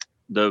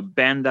 The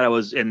band that I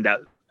was in,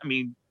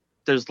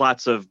 there's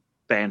lots of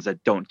bands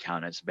that don't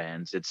count as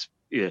bands.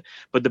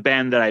 But the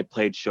band that I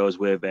played shows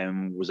with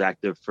and was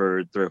active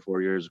for 3 or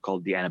 4 years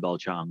called the Annabelle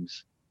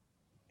Chongs.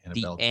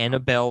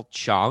 Annabelle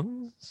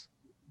Chongs?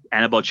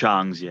 Annabelle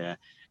Chongs, yeah.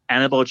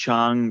 Annabelle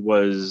Chong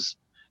was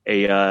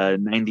a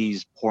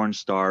 90s porn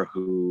star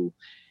who,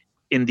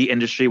 in the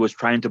industry, was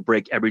trying to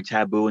break every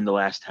taboo in the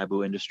last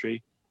taboo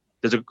industry.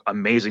 There's an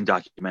amazing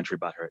documentary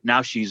about her.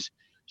 Now she's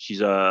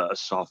a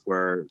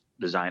software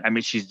design. I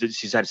mean,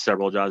 she's had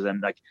several jobs,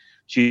 and like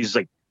she's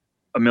like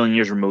a million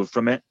years removed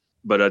from it.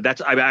 But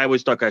I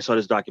always thought, I saw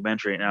this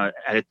documentary and I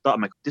thought,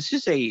 I'm like, this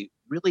is a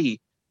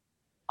really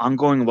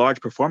ongoing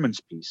large performance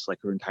piece, like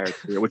her entire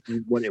career, which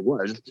is what it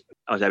was.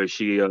 I was happy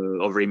she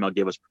over email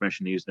gave us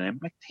permission to use the name. I'm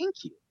like,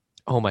 thank you.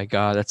 Oh my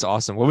God, that's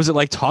awesome. What was it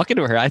like talking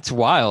to her? That's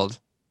wild.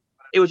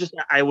 It was just,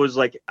 I was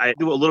like, I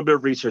do a little bit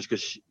of research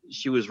because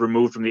she was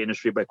removed from the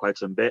industry by quite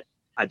some bit.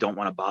 I don't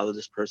want to bother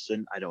this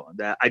person. I don't want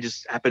that. I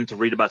just happened to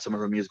read about some of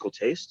her musical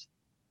taste.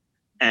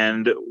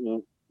 And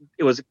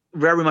it was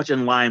very much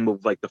in line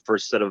with like the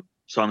first set of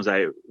songs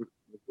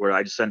where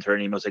I just sent her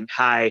an email saying,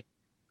 hi,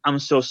 I'm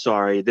so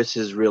sorry. This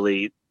is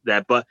really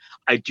that. But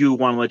I do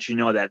want to let you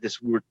know that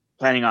we were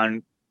planning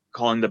on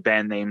calling the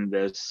band name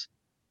this.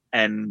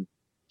 And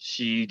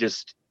she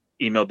just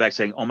emailed back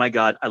saying, oh my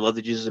God, I love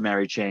the Jesus and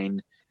Mary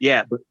chain.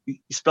 Yeah, but you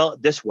spell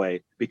it this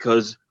way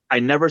because I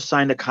never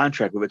signed a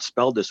contract with it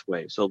spelled this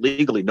way. So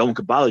legally, no one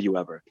could bother you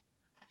ever.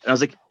 And I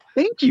was like,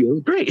 thank you. It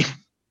was great.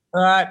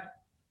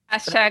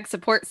 Hashtag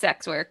support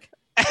sex work.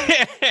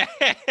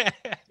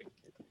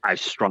 I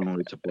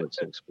strongly support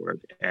sex work.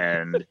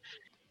 And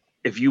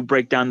if you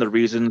break down the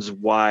reasons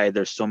why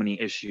there's so many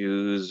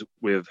issues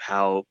with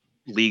how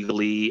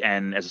legally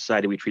and as a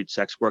society we treat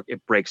sex work,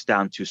 it breaks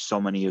down to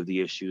so many of the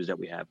issues that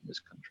we have in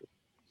this country.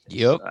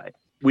 Yep.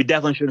 We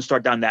definitely shouldn't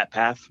start down that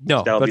path.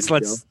 No, let's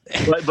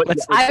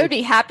I would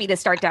be happy to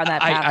start down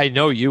that path. I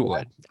know you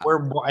would.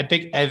 I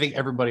think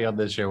everybody on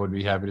this show would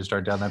be happy to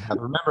start down that path.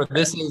 Remember,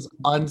 this is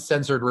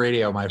uncensored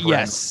radio, my friend.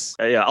 Yes.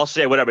 Yeah, I'll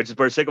say whatever. Just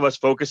for the sake of us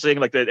focusing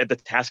like at the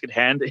task at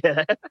hand.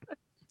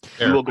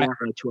 We will go on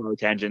a 2-hour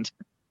tangent.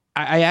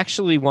 I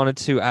actually wanted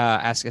to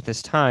ask at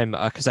this time,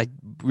 because I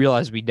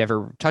realized we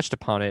never touched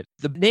upon it,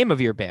 the name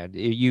of your band.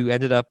 You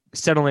ended up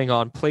settling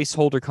on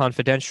Placeholder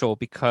Confidential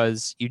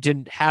because you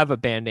didn't have a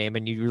band name,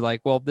 and you were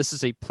like, well, this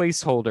is a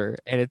placeholder,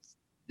 and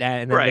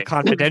then right. The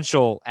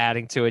confidential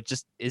adding to it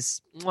just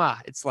is,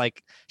 it's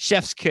like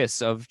chef's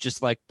kiss of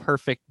just like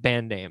perfect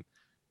band name.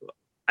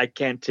 I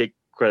can't take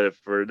credit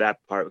for that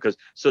part because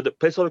the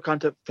Placeholder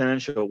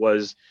Confidential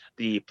was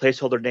the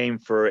placeholder name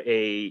for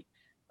a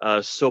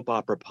soap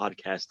opera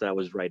podcast that I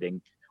was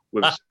writing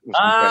with some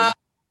friends.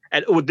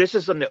 And this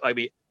is something,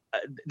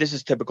 this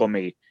is typical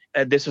me.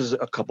 This was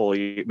a couple,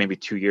 maybe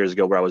 2 years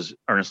ago where I was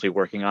earnestly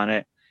working on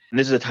it. And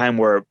this is a time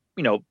where,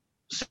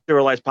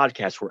 serialized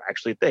podcasts were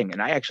actually a thing.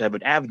 And I actually have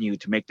an avenue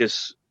to make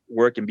this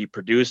work and be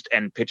produced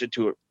and pitch it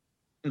to a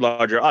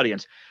larger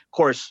audience. Of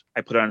course,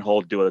 I put it on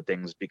hold, do other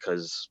things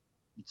because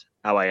it's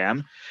how I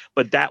am.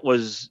 But that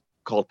was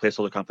called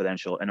Placeholder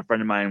Confidential. And a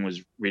friend of mine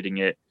was reading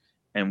it.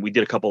 And we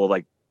did a couple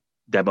of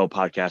demo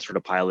podcasts for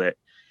the pilot.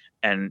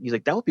 And he's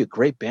like, that would be a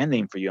great band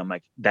name for you. I'm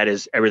like, that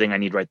is everything I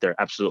need right there.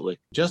 Absolutely.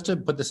 Just to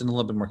put this in a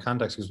little bit more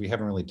context, because we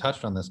haven't really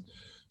touched on this.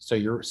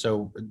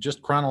 So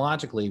just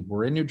chronologically,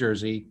 we're in New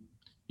Jersey.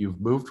 You've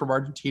moved from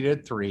Argentina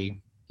at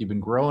 3. You've been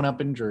growing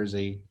up in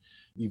Jersey.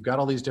 You've got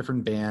all these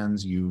different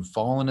bands. You've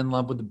fallen in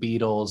love with the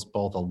Beatles,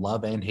 both a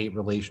love and hate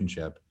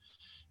relationship.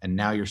 And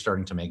now you're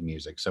starting to make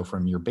music. So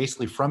from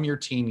your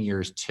teen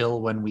years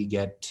till when we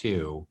get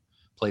to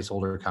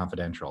Placeholder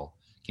Confidential,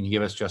 can you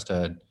give us just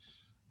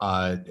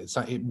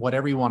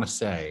whatever you want to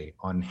say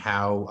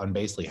on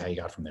basically how you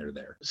got from there to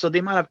there? So the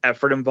amount of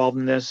effort involved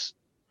in this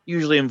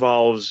usually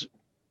involves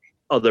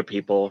other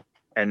people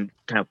and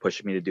kind of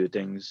pushing me to do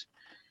things.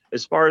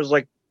 As far as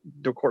the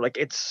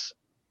record,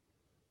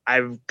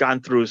 I've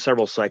gone through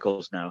several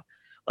cycles now.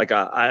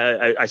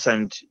 I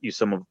sent you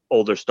some of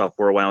older stuff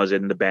where when I was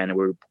in the band and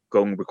we were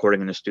recording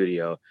in the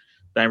studio.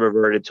 Then I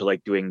reverted to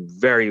like doing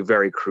very,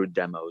 very crude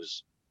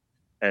demos,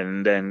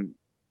 and then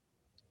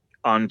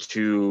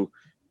onto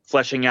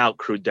fleshing out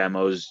crude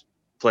demos,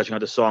 fleshing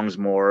out the songs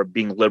more,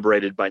 being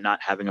liberated by not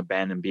having a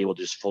band and be able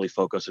to just fully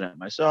focus on it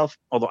myself.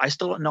 Although I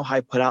still don't know how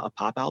I put out a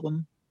pop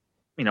album.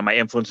 You know, my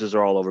influences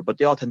are all over, but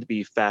they all tend to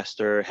be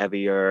faster,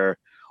 heavier,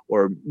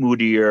 or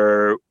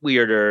moodier,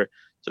 weirder.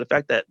 So the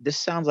fact that this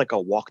sounds like a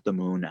Walk the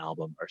Moon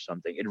album or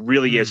something, it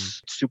really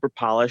is super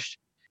polished.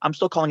 I'm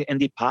still calling it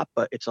indie pop,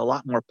 but it's a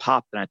lot more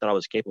pop than I thought I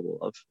was capable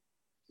of.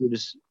 Through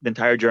this the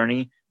entire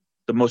journey,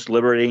 the most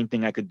liberating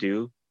thing I could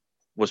do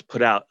was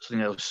put out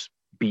something that was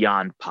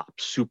beyond pop,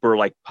 super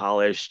like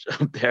polished.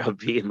 There would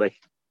be like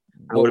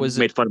I would have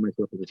made fun of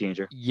myself as a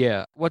teenager.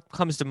 Yeah. What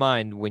comes to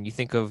mind when you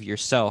think of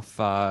yourself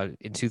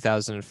in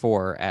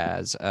 2004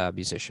 as a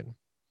musician?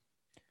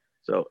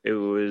 So it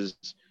was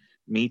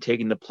me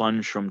taking the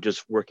plunge from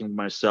just working with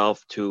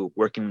myself to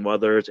working with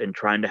others and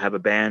trying to have a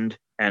band,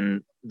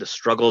 and the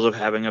struggles of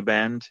having a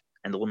band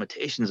and the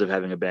limitations of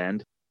having a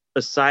band.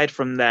 Aside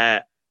from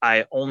that,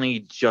 I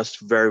only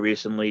just very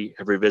recently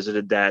have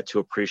revisited that to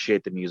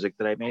appreciate the music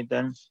that I made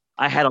then.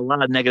 I had a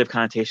lot of negative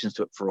connotations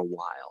to it for a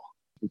while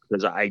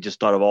because I just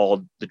thought of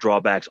all the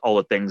drawbacks, all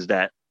the things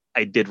that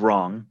I did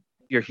wrong.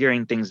 You're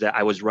hearing things that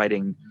I was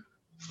writing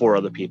for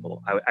other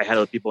people. I had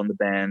other people in the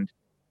band,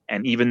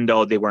 and even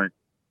though they weren't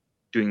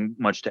doing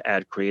much to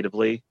add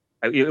creatively,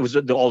 all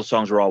the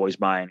songs were always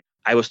mine.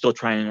 I was still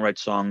trying to write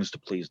songs to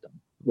please them.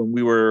 When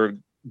we were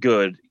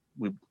good,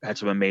 we had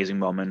some amazing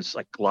moments.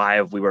 Like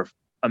live, we were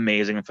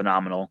amazing and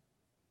phenomenal.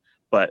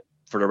 But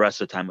for the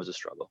rest of the time, it was a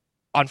struggle.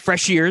 On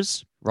Fresh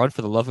Ears, Run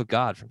for the Love of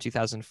God from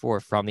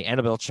 2004 from the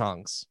Annabelle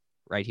Chongs,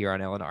 right here on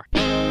LNR.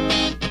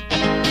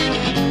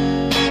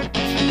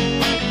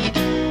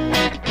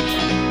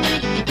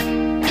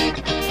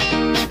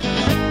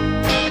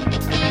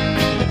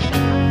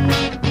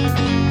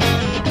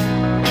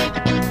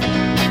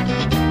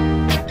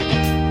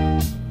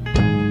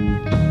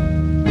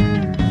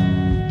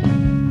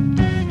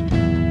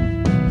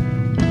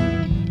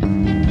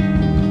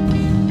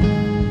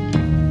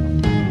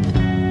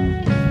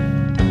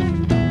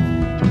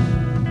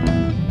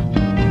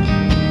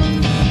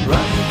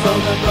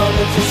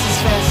 Just as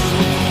fast as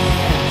we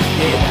can,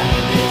 get out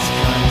of this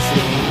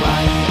country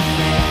while you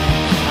can.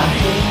 I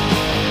hate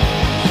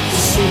to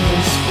see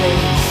his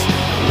face,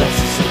 let's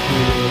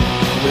disappear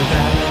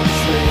without a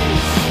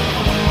trace.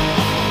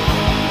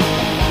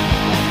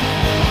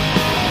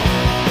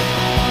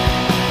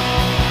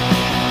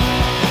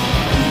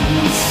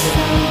 He's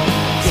so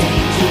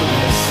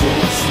dangerous,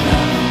 it's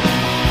known.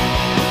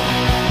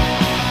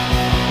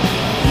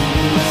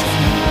 He's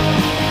come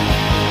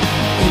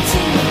into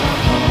your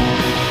home.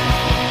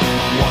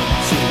 1,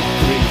 2,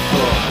 3,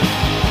 4.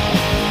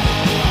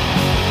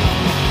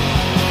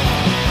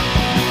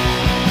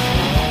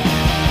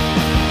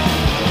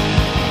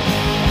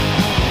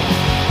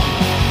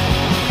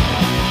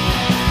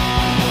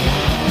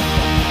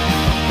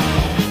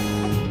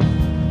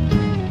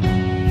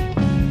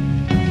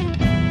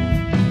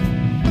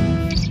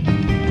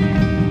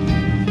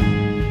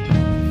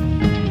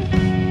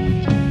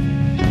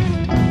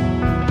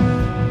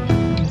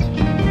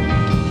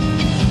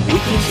 We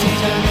can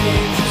change our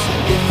names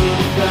if we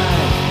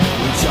ride.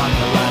 We talk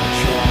a lot of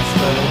trash,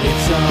 but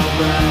it's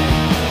alright.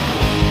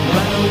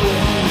 Run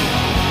away,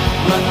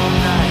 run all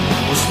night.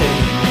 We'll stay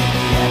in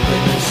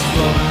Minneapolis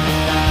for a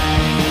night.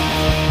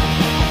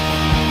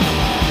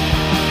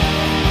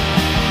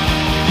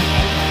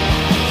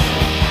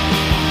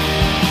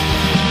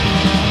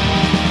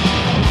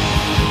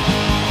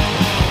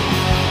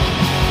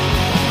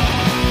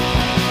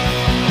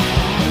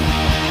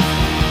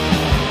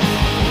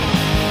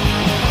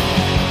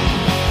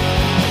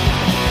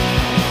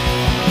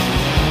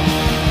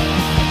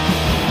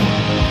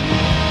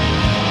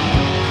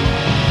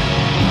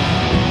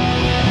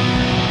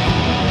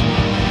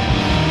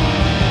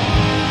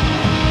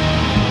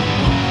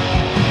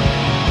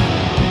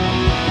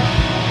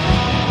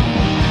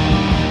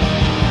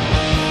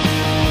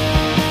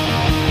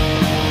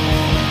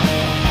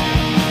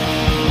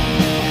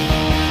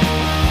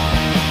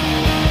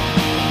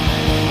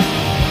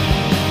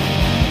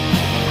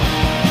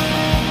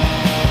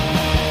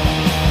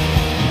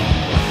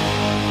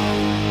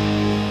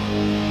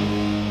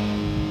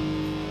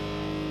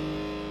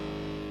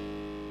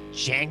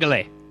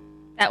 Jangly.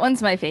 That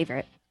one's my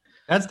favorite.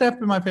 That's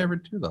definitely my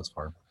favorite too thus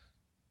far.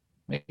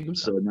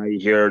 So now you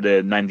hear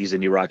the 90s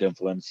indie rock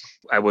influence.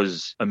 I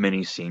was a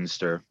mini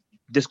scenester.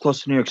 This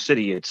close to New York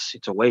City, it's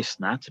a waste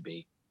not to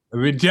be. I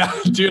mean, yeah,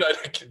 dude,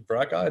 I can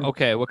rock on.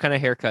 Okay, what kind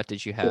of haircut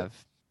did you have?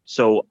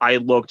 So I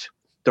looked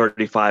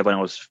 35 when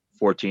I was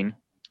 14.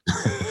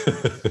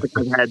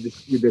 I've had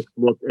this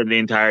look the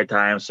entire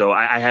time, so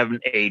I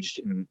haven't aged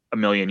in a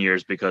million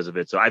years because of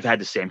it. So I've had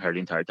the same hair the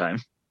entire time.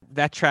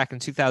 That track in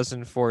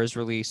 2004 is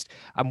released.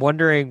 I'm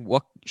wondering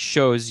what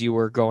shows you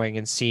were going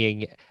and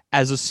seeing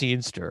as a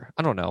scenester.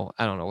 I don't know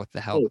what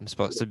the hell I'm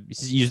supposed to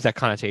use that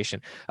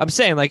connotation. I'm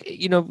saying, like,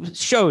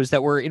 shows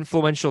that were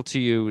influential to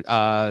you,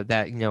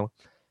 that,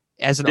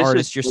 as an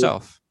artist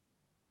yourself.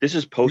 This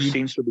is post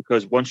scenester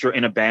because once you're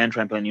in a band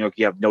trying to play in New York,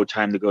 you have no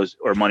time to go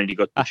or money to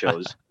go to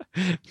shows.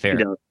 Fair.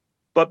 You know,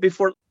 but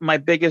before, my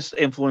biggest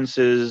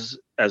influences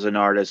as an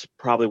artist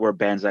probably were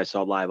bands I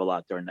saw live a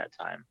lot during that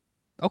time.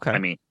 Okay. I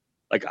mean,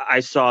 like I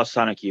saw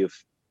Sonic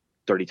Youth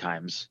 30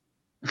 times,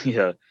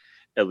 at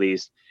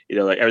least.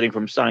 Like everything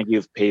from Sonic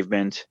Youth,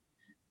 Pavement,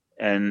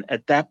 and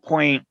at that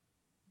point,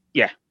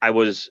 yeah, I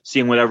was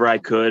seeing whatever I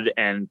could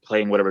and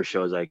playing whatever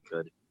shows I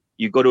could.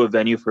 You go to a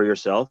venue for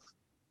yourself,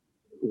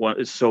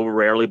 so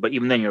rarely, but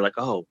even then, you're like,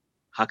 oh,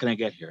 how can I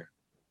get here?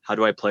 How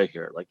do I play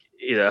here? Like,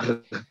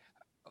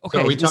 Okay. So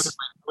are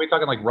we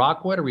talking like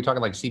Rockwood? Are we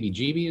talking like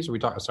CBGBs? Are we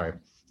talking? Sorry.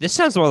 This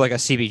sounds more like a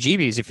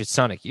CBGBs if it's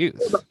Sonic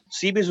Youth.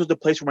 CB's was the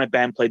place where my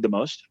band played the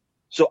most.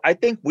 So I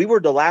think we were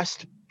the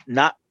last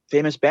not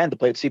famous band to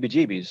play at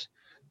CBGB's.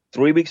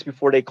 3 weeks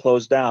before they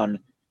closed down,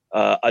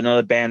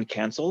 another band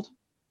canceled.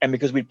 And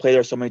because we'd played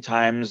there so many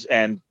times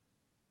and,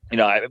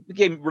 I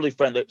became really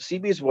friendly.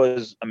 CB's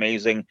was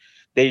amazing.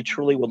 They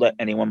truly would let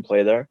anyone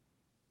play there.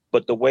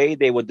 But the way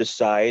they would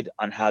decide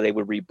on how they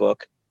would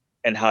rebook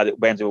and how the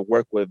bands they would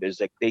work with is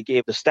like they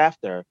gave the staff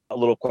there a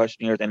little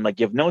questionnaire and like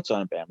give notes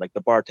on a band, like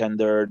the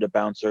bartender, the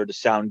bouncer, the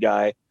sound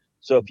guy.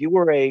 So if you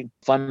were a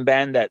fun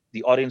band that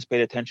the audience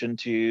paid attention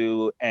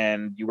to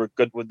and you were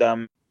good with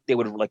them, they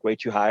would like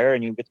rate you higher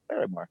and you get to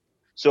play more.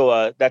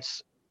 So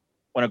that's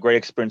one of the great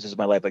experiences of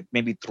my life. Like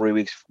maybe 3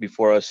 weeks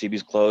before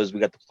CB's closed, we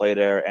got to play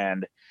there.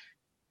 And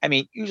I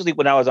mean, usually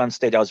when I was on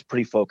stage, I was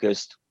pretty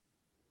focused.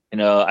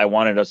 I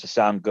wanted us to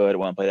sound good. I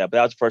want to play that. But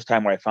that was the first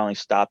time where I finally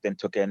stopped and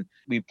took in.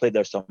 We played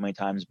there so many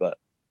times, but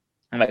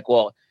I'm like,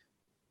 well,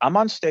 I'm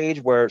on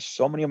stage where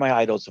so many of my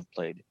idols have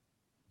played.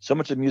 So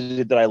much of the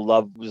music that I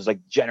love was like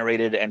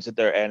generated and sit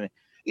there and,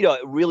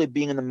 really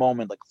being in the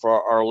moment. Like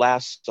for our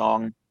last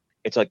song,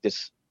 it's like the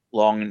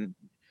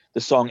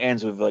song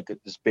ends with like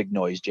this big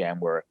noise jam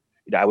where,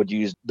 I would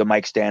use the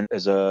mic stand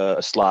as a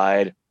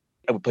slide.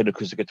 I would play the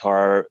acoustic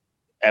guitar,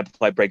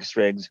 amplify break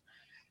strings.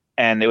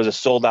 And it was a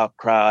sold out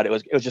crowd. It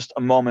was just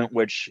a moment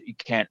which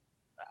I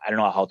don't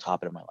know how I'll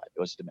top it in my life. It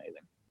was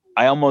amazing.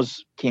 I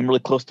almost came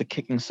really close to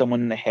kicking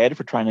someone in the head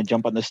for trying to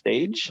jump on the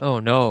stage. Oh,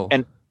 no.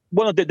 And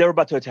they were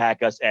about to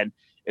attack us. And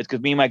it's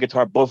because me and my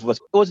guitar, both of us,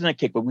 it wasn't a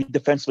kick, but we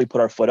defensively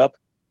put our foot up.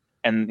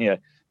 And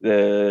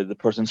the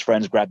person's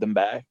friends grabbed them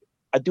back.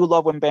 I do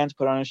love when bands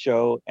put on a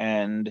show.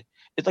 And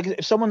it's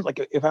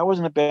like if I was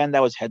in a band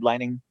that was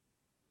headlining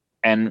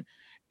and,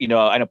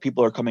 I know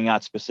people are coming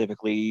out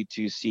specifically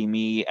to see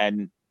me,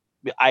 and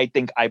I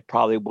think I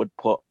probably would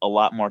put a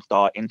lot more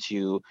thought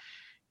into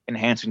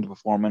enhancing the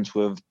performance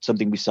with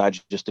something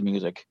besides just the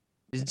music.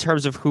 In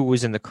terms of who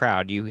was in the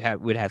crowd, you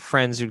would have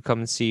friends who'd come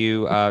and see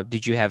you.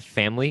 Did you have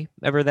family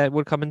ever that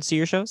would come and see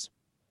your shows?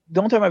 The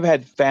only time I've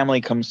had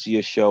family come see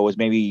a show was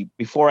maybe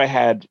before I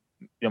had,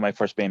 my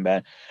first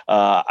band.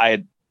 I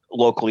had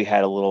locally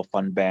had a little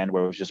fun band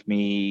where it was just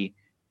me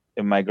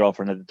and my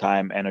girlfriend at the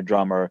time and a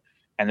drummer.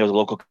 And there was a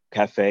local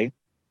cafe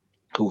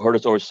who heard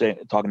us always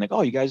talking like,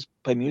 "Oh, you guys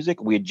play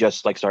music?" We had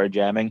just like started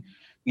jamming.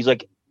 He's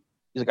like,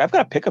 "I've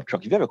got a pickup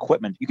truck. If you have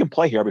equipment, you can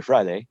play here every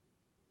Friday."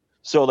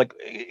 So like,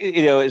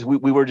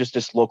 we were just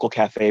this local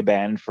cafe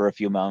band for a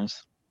few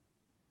months,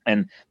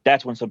 and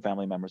that's when some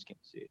family members came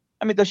to see it.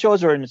 I mean, the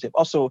shows are in the same.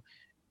 Also,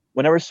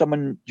 whenever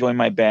someone joined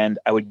my band,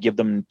 I would give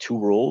them 2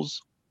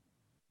 rules,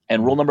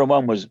 and rule number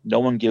 1 was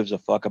no one gives a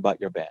fuck about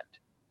your band,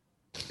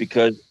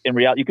 because in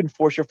reality, you can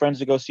force your friends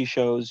to go see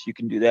shows. You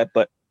can do that,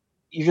 but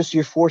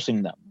you're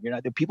forcing them.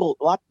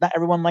 Not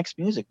everyone likes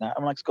music. Not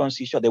everyone likes going to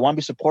see a show. They want to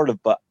be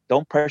supportive, but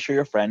don't pressure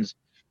your friends.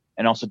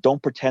 And also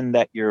don't pretend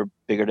that you're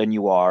bigger than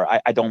you are.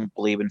 I don't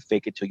believe in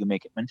fake it till you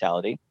make it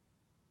mentality.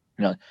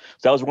 So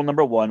that was rule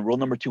number 1. Rule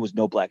number 2 was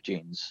no black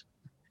jeans.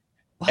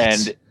 What?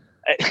 And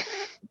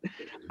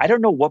I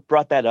don't know what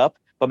brought that up,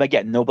 but I'm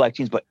like, no black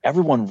jeans, but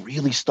everyone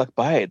really stuck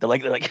by it. They're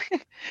like,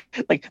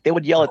 like they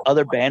would yell at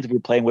other bands we were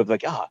playing with,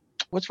 like,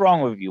 what's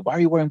wrong with you? Why are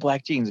you wearing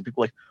black jeans? And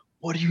people are like,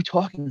 what are you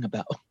talking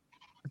about?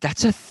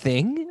 That's a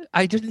thing?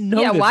 I didn't know.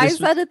 Yeah, why is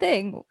that a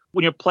thing?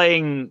 When you're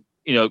playing,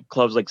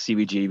 clubs like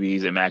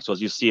CBGB's and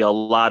Maxwell's, you see a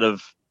lot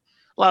of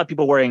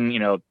people wearing,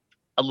 a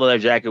leather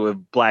jacket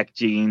with black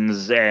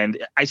jeans, and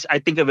I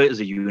think of it as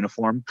a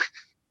uniform,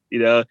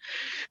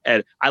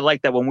 And I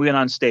like that when we went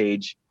on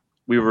stage,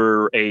 we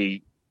were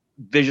a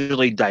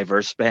visually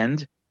diverse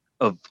band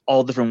of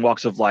all different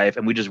walks of life,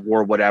 and we just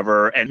wore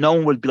whatever, and no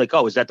one would be like,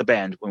 "Oh, is that the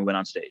band?" when we went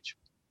on stage.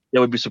 They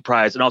would be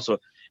surprised, and also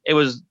it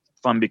was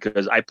fun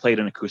because I played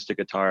an acoustic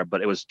guitar,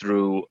 but it was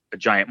through a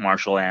giant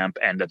Marshall amp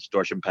and a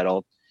distortion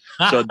pedal.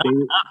 So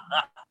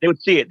they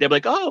would see it. They'd be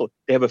like, "Oh,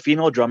 they have a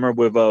female drummer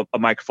with a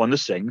microphone to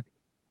sing.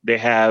 They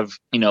have,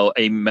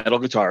 a metal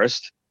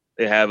guitarist.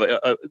 They have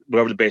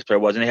whoever the bass player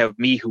was, and they have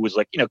me who was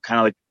like, kind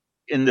of like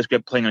in this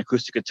group playing an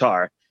acoustic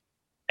guitar."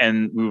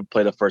 And we would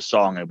play the first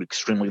song, and it'd be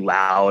extremely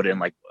loud,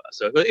 and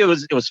so it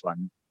was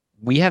fun.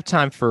 We have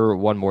time for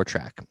one more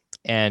track.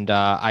 And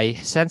I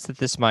sense that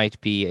this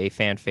might be a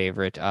fan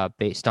favorite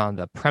based on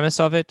the premise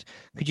of it.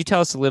 Could you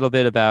tell us a little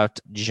bit about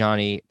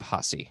Johnny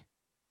Posse?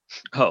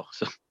 Oh,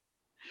 so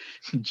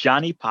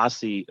Johnny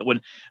Posse.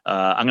 When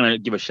I'm gonna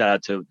give a shout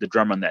out to the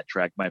drummer on that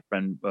track, my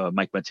friend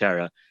Mike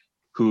Matera,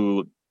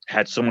 who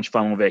had so much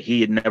fun with it.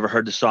 He had never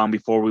heard the song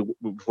before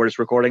this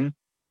recording,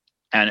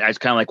 and I just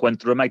kind of like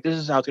went through. I'm like, this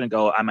is how it's gonna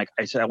go.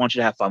 I said, I want you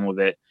to have fun with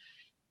it,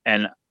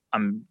 and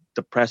I'm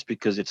depressed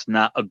because it's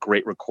not a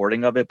great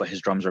recording of it, but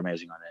his drums are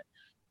amazing on it.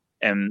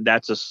 And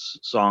that's a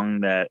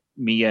song that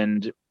me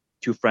and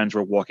two friends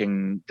were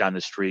walking down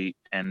the street,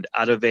 and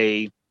out of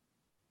a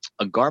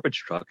garbage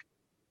truck,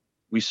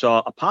 we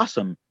saw a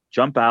possum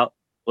jump out,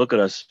 look at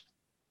us,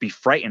 be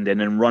frightened, and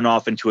then run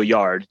off into a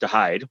yard to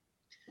hide.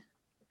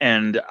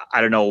 And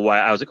I don't know why.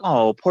 I was like,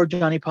 oh, poor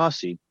Johnny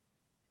Posse.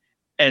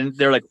 And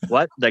they're like,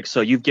 what? Like,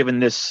 so you've given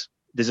this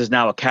is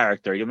now a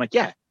character. I'm like,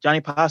 yeah, Johnny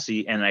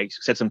Posse. And I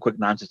said some quick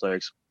nonsense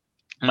lyrics.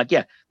 I'm like,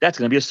 yeah, that's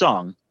going to be a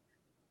song.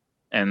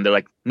 And they're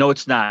like, no,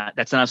 it's not.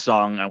 That's not a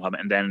song.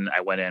 And then I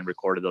went in and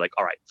recorded. They're like,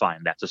 all right,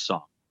 fine, that's a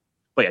song.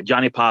 But yeah,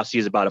 Johnny Posse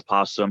is about a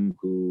possum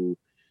who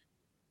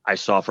I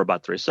saw for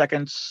about 3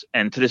 seconds.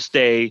 And to this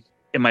day,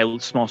 in my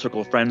small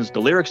circle of friends, the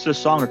lyrics to the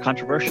song are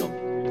controversial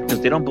because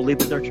they don't believe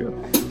that they're true.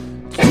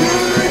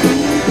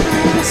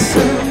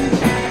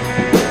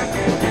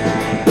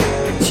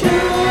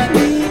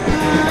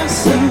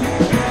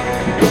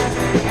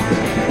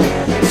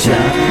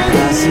 Johnny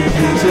Posse,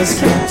 he just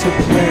came to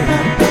play.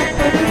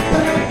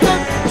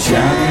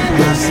 Johnny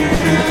Posse,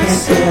 he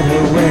can't get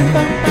away.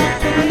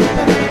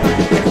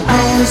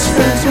 All his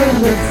friends will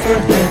look for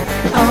him.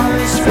 All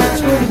his friends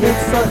will look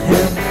for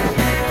him.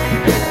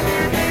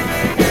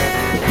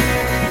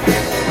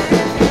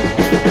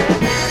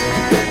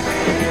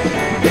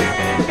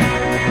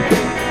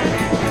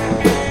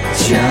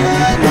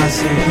 Johnny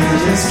Posse, he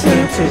just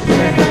came to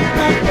play.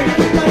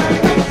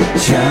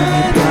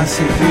 Johnny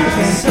Posse, he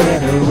can't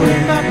get away.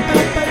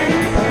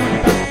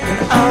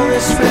 All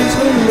his friends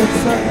will look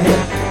for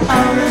him.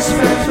 All his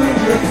friends will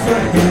look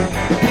for him.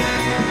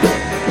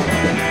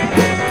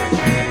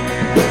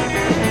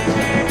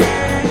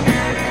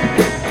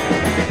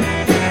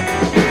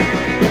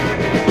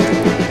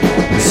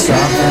 We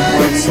saw him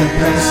once and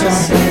then saw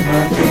him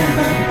again.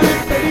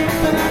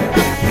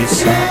 We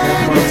saw him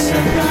once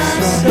and then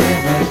saw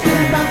him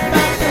again.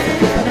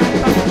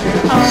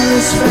 All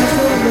his friends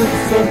will look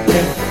for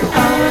him.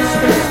 All his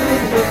friends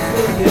will look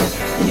for him.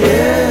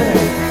 Yeah.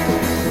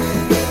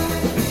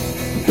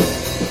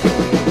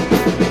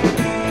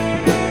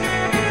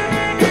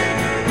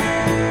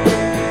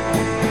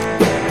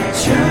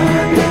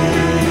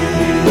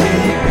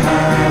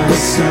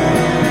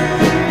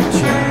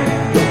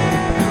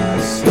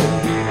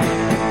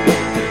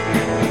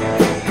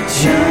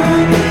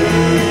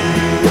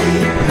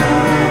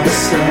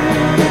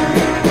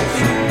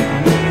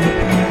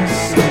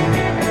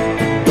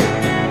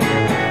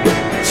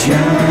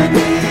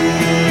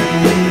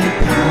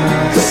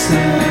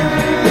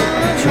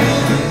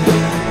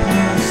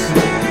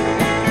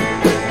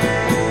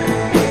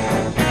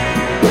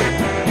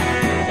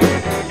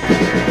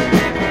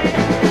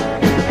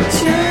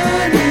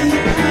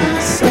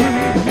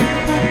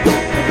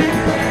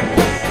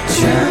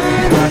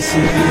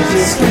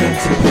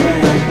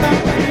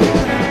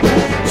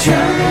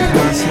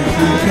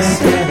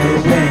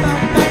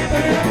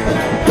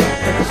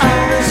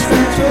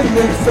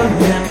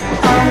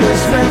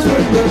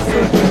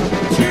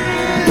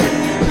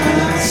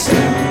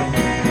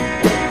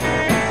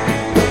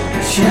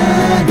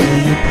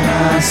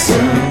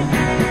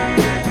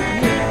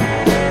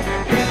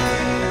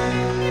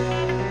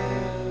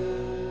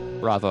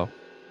 Bravo.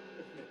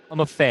 I'm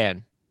a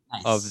fan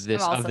of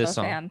this I'm also a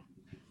song. fan.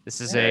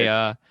 This is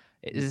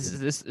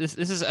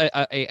this is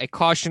a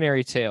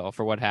cautionary tale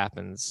for what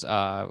happens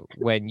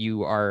when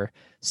you are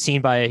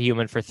seen by a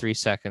human for 3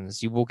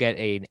 seconds. You will get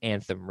an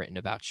anthem written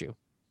about you.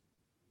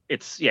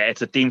 It's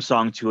a theme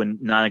song to a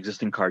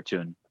non-existent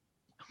cartoon.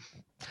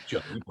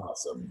 Johnny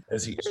Possum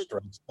as he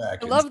strikes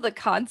back. I love the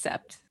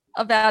concept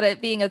about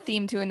it being a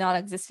theme to a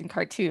non-existent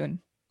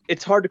cartoon.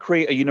 It's hard to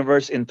create a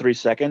universe in 3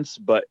 seconds,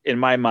 but in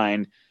my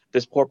mind,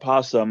 this poor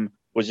possum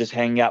was just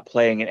hanging out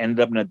playing and ended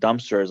up in a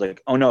dumpster. It's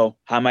like, oh no,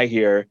 how am I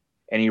here?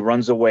 And he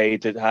runs away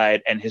to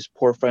hide, and his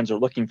poor friends are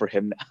looking for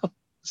him now.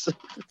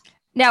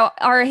 Now,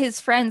 are his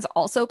friends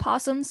also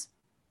possums?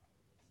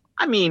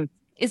 I mean,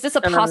 is this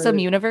a possum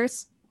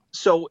universe?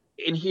 So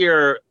in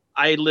here,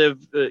 I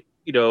live, where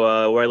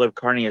I live,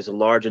 Kearney is a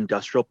large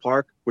industrial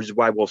park, which is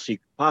why we'll see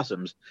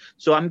possums.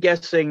 So I'm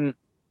guessing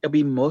it'll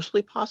be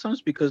mostly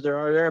possums because there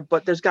are there,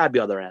 but there's got to be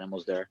other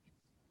animals there.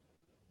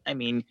 I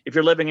mean, if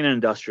you're living in an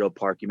industrial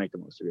park, you make the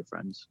most of your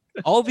friends.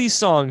 All these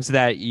songs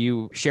that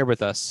you share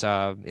with us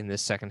in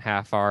this second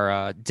half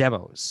are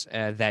demos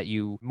that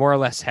you more or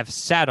less have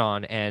sat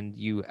on, and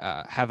you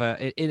have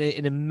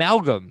an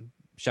amalgam,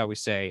 shall we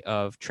say,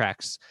 of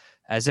tracks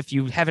as if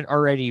you haven't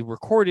already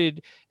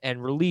recorded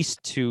and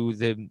released to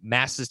the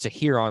masses to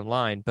hear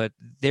online. But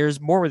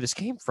there's more where this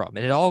came from,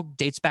 and it all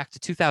dates back to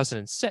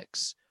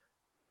 2006.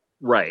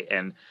 Right.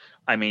 And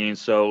I mean,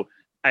 so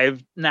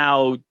I've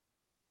now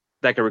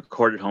that I can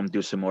record at home,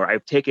 do some more.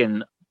 I've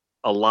taken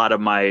a lot of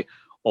my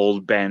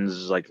old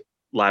bands, like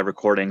live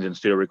recordings and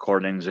studio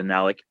recordings, and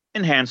now like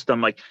enhanced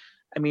them. Like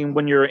I mean,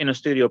 when you're in a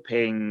studio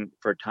paying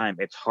for time,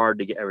 it's hard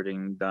to get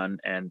everything done.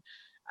 And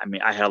I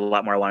mean, I had a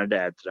lot more I wanted to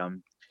add to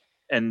them.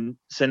 And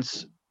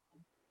since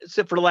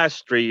for the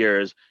last 3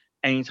 years,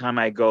 anytime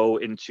I go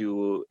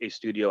into a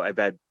studio, I've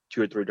had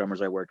 2 or 3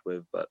 drummers I worked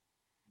with, but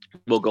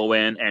we'll go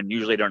in and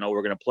usually don't know what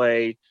we're going to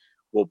play.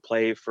 We'll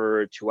play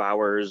for 2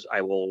 hours.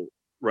 I will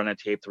run a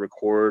tape to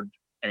record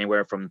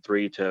anywhere from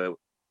 3 to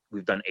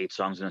we've done 8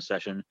 songs in a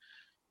session,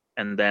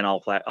 and then I'll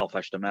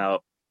flesh them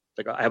out.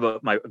 Like I have a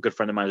good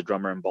friend of mine is a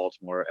drummer in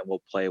Baltimore, and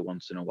we'll play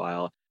once in a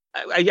while.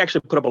 I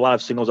actually put up a lot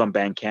of singles on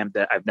Bandcamp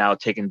that I've now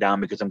taken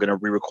down because I'm going to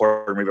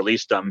re-record and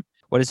re-release them.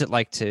 What is it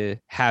like to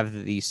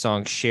have these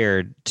songs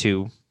shared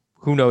to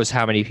who knows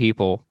how many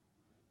people?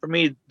 For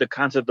me, the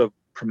concept of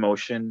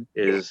promotion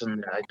is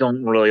something I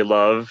don't really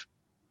love.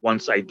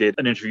 Once I did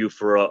an interview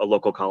for a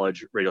local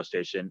college radio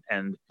station,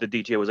 and the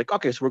DJ was like,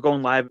 okay, so we're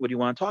going live. What do you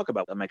want to talk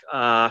about? I'm like,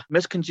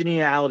 Miss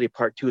Congeniality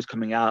Part 2 is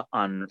coming out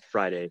on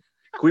Friday.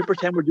 Can we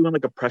pretend we're doing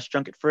like a press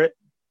junket for it?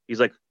 He's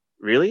like,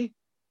 really?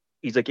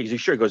 He's like, is he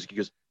sure? He goes,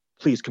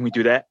 please, can we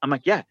do that? I'm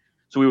like, yeah.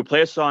 So we would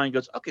play a song. He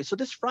goes, okay, so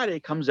this Friday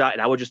it comes out,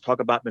 and I would just talk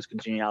about Miss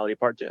Congeniality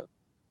Part 2,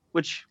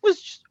 which was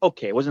just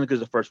okay. It wasn't as good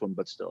as the first one,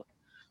 but still.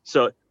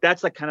 So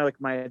that's like kind of like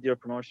my idea of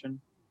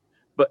promotion.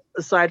 But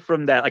aside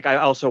from that, like I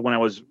also, when I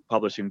was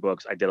publishing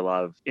books, I did a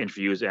lot of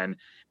interviews, and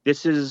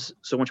this is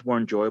so much more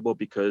enjoyable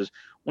because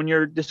when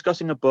you're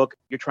discussing a book,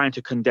 you're trying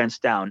to condense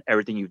down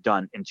everything you've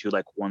done into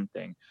like one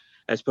thing.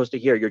 As opposed to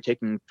here, you're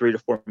taking 3 to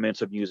 4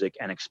 minutes of music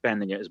and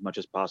expanding it as much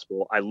as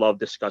possible. I love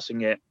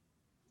discussing it.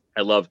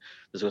 I love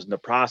discussing the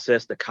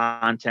process, the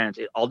content,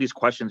 all these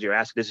questions you're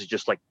asking. This is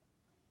just like,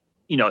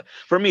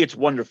 for me, it's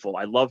wonderful.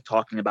 I love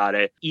talking about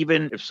it.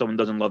 Even if someone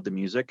doesn't love the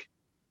music,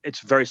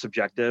 it's very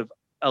subjective.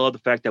 I love the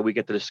fact that we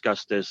get to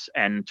discuss this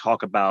and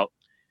talk about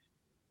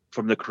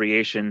from the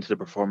creation to the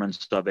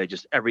performance of it,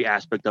 just every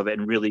aspect of it,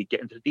 and really get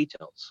into the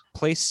details.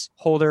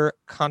 Placeholder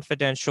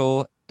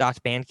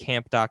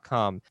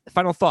Confidential.bandcamp.com.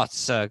 Final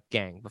thoughts,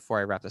 gang, before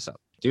I wrap this up.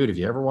 Dude, if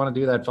you ever want to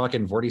do that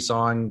fucking 40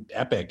 song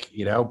epic,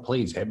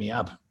 please hit me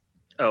up.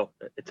 Oh,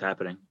 it's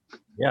happening.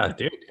 Yeah,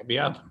 dude, hit me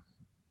up.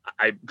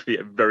 I'm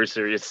very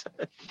serious.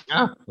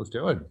 Yeah, let's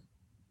do it.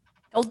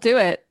 He'll do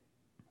it.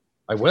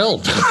 I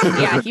will.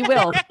 Yeah, he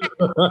will.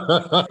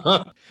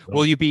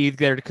 Will you be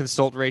there to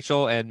consult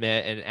Rachel and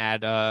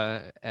add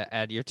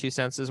your 2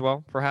 cents as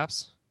well,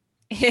 perhaps?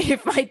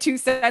 If my 2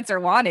 cents are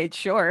wanted,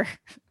 sure.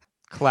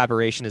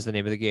 Collaboration is the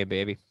name of the game,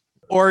 baby.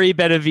 Orry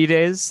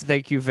Benavides,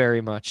 thank you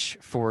very much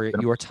for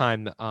your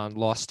time on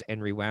Lost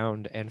and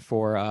Rewound and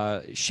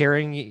for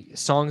sharing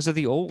songs of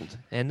the old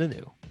and the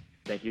new.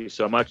 Thank you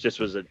so much. This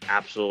was an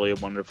absolutely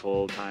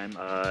wonderful time.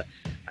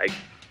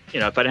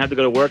 If I didn't have to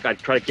go to work, I'd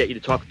try to get you to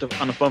talk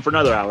on the phone for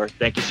another hour.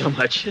 Thank you so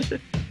much.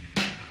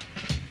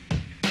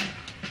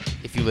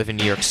 If you live in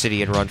New York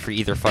City and run for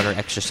either fun or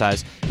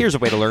exercise, here's a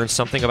way to learn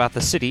something about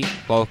the city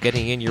while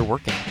getting in your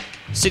workout.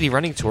 City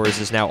Running Tours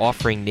is now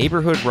offering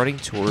neighborhood running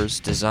tours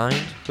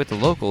designed with the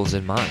locals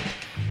in mind.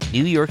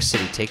 New York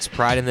City takes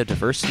pride in the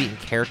diversity and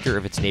character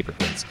of its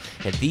neighborhoods,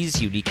 and these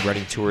unique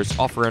running tours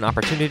offer an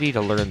opportunity to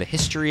learn the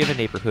history of a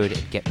neighborhood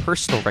and get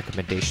personal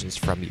recommendations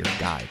from your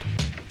guide.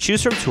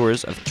 Choose from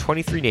tours of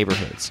 23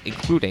 neighborhoods,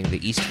 including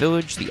the East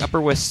Village, the Upper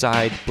West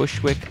Side,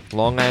 Bushwick,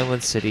 Long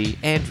Island City,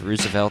 and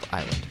Roosevelt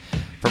Island.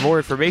 For more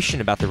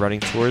information about the running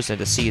tours and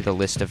to see the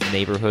list of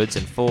neighborhoods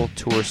and full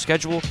tour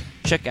schedule,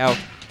 check out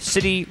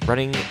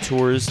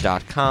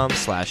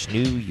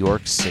cityrunningtours.com/New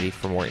York City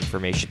for more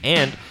information,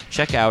 and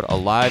check out a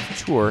live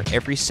tour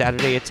every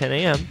Saturday at 10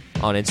 a.m.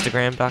 on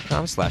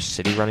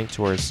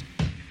Instagram.com/cityrunningtours.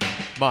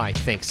 My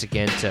thanks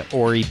again to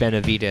Orry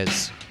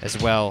Benavides, as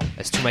well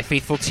as to my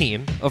faithful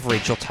team of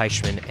Rachel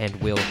Teichman and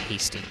Will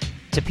Hasty.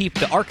 To peep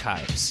the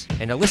archives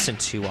and to listen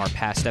to our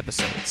past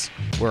episodes,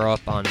 we're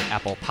up on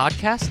Apple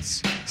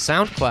Podcasts,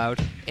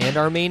 SoundCloud, and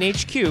our main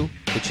HQ,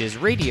 which is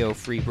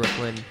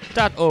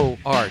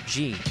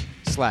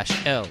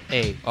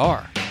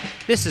radiofreebrooklyn.org/LAR.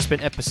 This has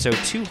been episode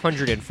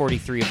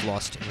 243 of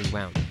Lost and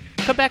Rewound.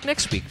 Come back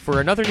next week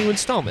for another new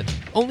installment,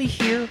 only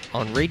here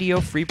on Radio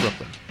Free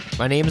Brooklyn.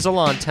 My name is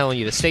Elann, telling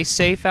you to stay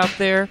safe out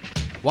there,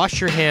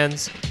 wash your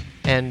hands,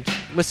 and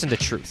listen to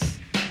truth.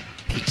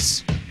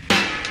 Peace.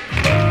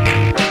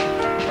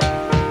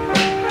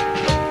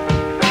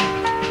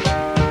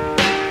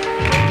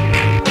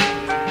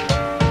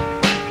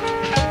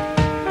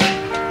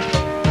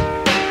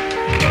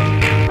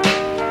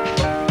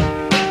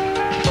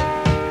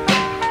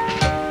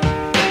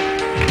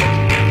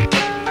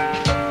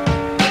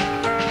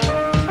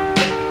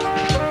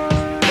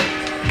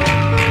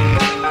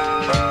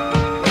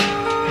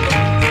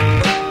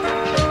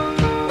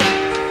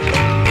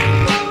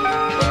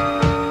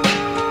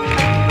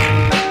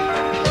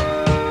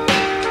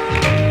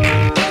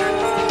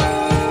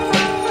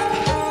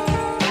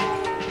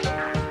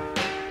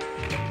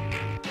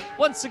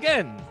 Once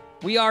again,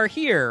 we are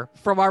here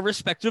from our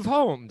respective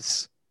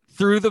homes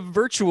through the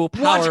virtual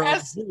power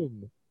of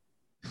Zoom.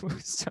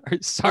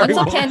 sorry. What's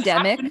a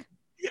pandemic?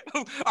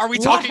 Are we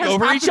talking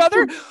over each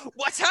other?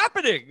 What's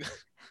happening?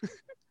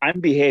 I'm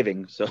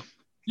behaving, so.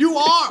 You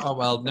are. Oh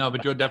well, no,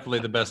 but you're definitely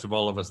the best of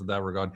all of us in that regard.